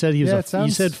though. You said he was. You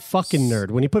said fucking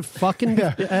nerd. When you put fucking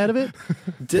out of it,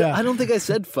 I don't think I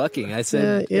said fucking. I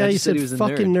said you said he was a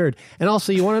fucking nerd. And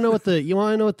also, you want to know what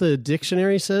the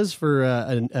dictionary says for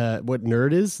what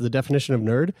nerd is? The definition of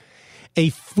nerd: a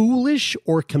foolish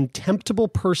or contemptible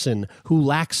person who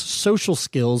lacks social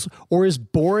skills or is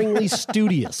boringly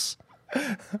studious.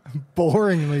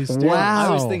 Boringly studious.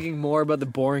 Wow. I was thinking more about the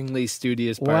boringly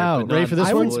studious part. Wow. Ready for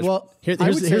this one?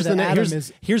 Here's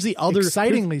the other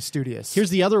excitingly studious. Here's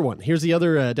the other one. Here's the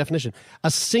other definition: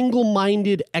 a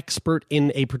single-minded expert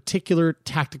in a particular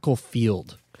tactical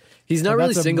field. He's not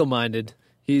really single-minded.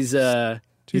 He's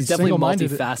definitely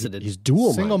multifaceted. He's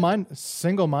dual-minded.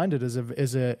 Single-minded is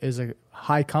a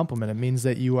high compliment. It means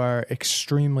that you are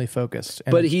extremely focused.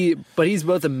 And he's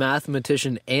both a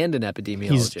mathematician and an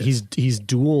epidemiologist. He's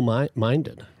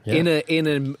dual-minded. Yeah. In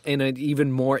an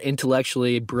even more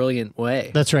intellectually brilliant way.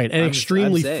 That's right, and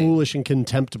extremely foolish and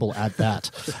contemptible at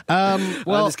that. I'm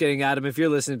just kidding, Adam. If you're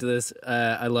listening to this,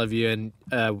 I love you, and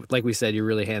like we said, you're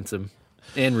really handsome.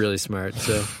 And really smart,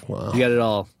 so you got it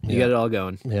all. You got it all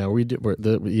going. Yeah, we did.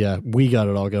 We got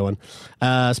it all going.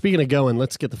 Speaking of going,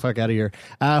 let's get the fuck out of here.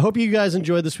 Hope you guys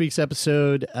enjoyed this week's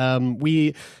episode.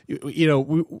 We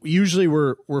usually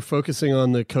we're focusing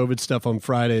on the COVID stuff on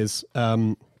Fridays.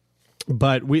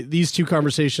 But these two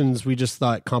conversations we just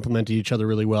thought complemented each other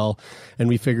really well, and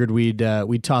we figured we'd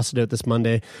toss it out this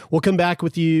Monday. We'll come back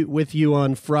with you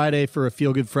on Friday for a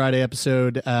Feel Good Friday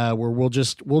episode, where we'll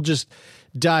just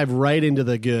dive right into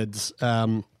the goods.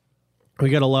 We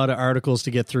got a lot of articles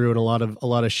to get through and a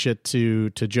lot of shit to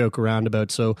joke around about.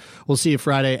 So we'll see you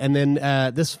Friday, and then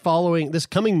this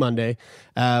coming Monday,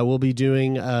 we'll be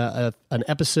doing a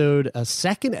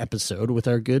second episode with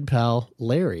our good pal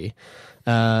Larry.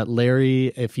 Larry,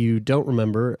 if you don't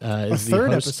remember, is the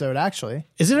third episode, actually.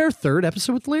 Is it our third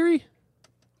episode with Larry?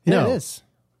 Yeah, it is.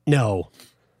 No.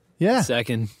 Yeah.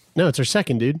 Second. No, it's our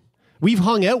second, dude. We've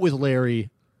hung out with Larry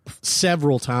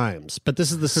several times, but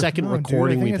this is the second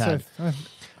recording we've had.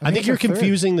 I think you're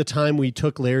confusing the time we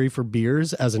took Larry for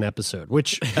beers as an episode,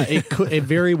 which it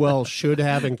very well should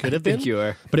have and could have been. I think you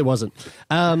are. But it wasn't.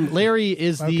 Larry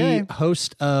is the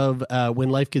host of When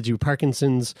Life Gives You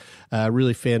Parkinson's,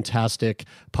 really fantastic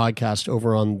podcast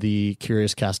over on the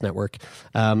Curious Cast Network.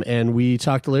 And we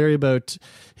talked to Larry about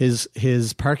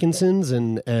his Parkinson's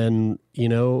and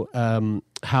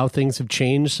how things have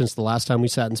changed since the last time we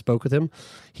sat and spoke with him.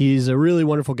 He's a really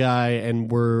wonderful guy, and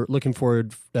we're looking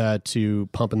forward to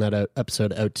pumping that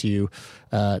episode out to you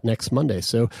next Monday.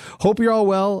 So hope you're all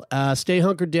well. Stay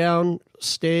hunkered down.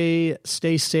 Stay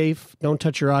safe. Don't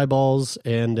touch your eyeballs,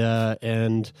 and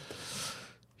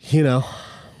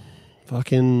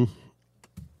fucking.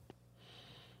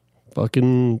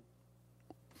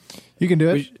 You can do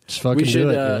it. Just fucking do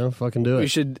it. Fucking do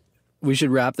it. We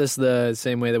should wrap this the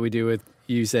same way that we do with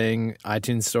you saying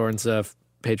iTunes Store and stuff,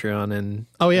 Patreon, and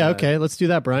okay, let's do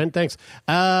that, Brian. Thanks.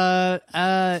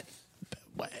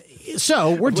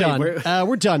 So we're done.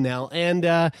 We're done now, and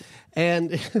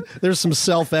there's some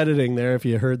self-editing there if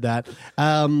you heard that.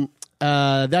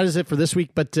 That is it for this week.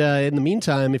 But in the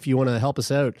meantime, if you want to help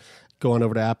us out, go on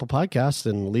over to Apple Podcasts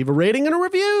and leave a rating and a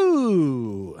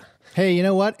review. Hey, you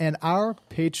know what? And our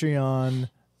Patreon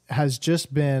has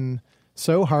just been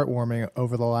so heartwarming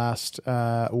over the last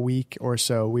week or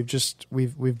so. We've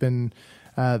been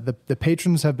the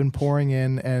patrons have been pouring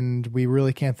in, and we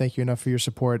really can't thank you enough for your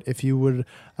support. If you would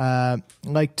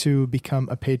like to become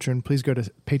a patron, please go to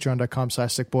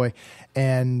patreon.com/sickboy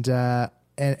and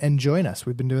join us.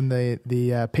 We've been doing the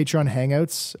Patreon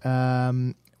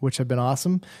Hangouts, which have been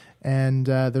awesome. And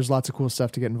there's lots of cool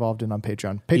stuff to get involved in on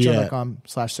Patreon.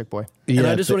 Patreon.com/sickboy. And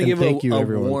I just want to give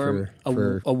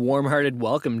a warm-hearted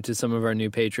welcome to some of our new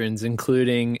patrons,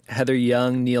 including Heather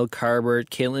Young, Neil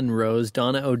Carbert, Caitlin Rose,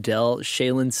 Donna Odell,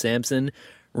 Shaylin Sampson,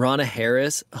 Ronna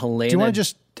Harris, Helena. Do you want to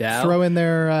just throw in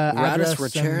their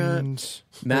address and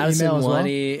Madison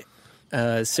Wani,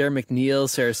 Sarah McNeil,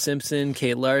 Sarah Simpson,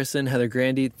 Kate Larson, Heather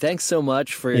Grandy. Thanks so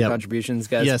much for your contributions,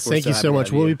 guys. Yes, thank you so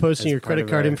much. We'll be posting your credit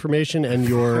card information and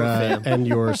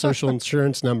your social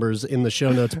insurance numbers in the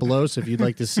show notes below. So if you'd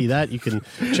like to see that, you can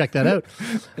check that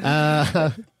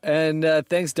out. And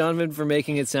thanks, Donovan, for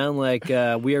making it sound like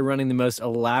we are running the most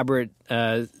elaborate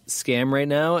scam right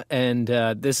now. And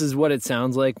this is what it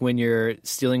sounds like when you're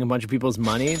stealing a bunch of people's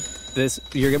money. What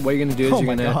you're going to do is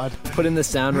you're going to put in the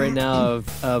sound right now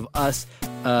of us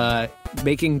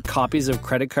making copies of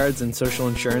credit cards and social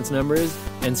insurance numbers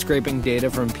and scraping data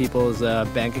from people's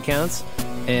bank accounts.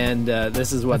 And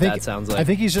this is what that sounds like. I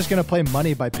think he's just going to play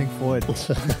Money by Pink Floyd.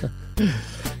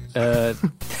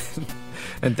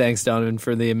 And thanks, Donovan,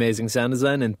 for the amazing sound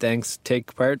design. And thanks,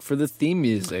 Take Part, for the theme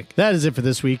music. That is it for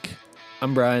this week.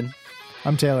 I'm Brian.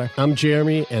 I'm Taylor. I'm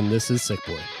Jeremy, and this is Sick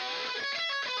Boy.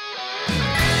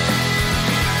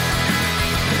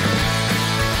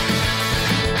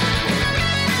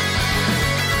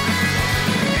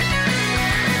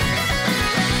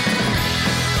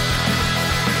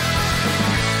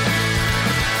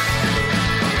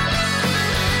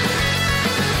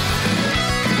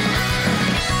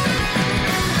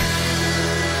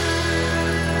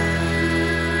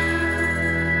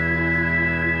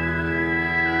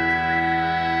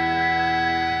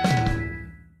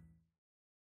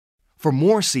 For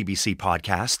more CBC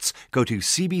podcasts, go to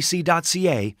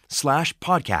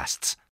cbc.ca/podcasts.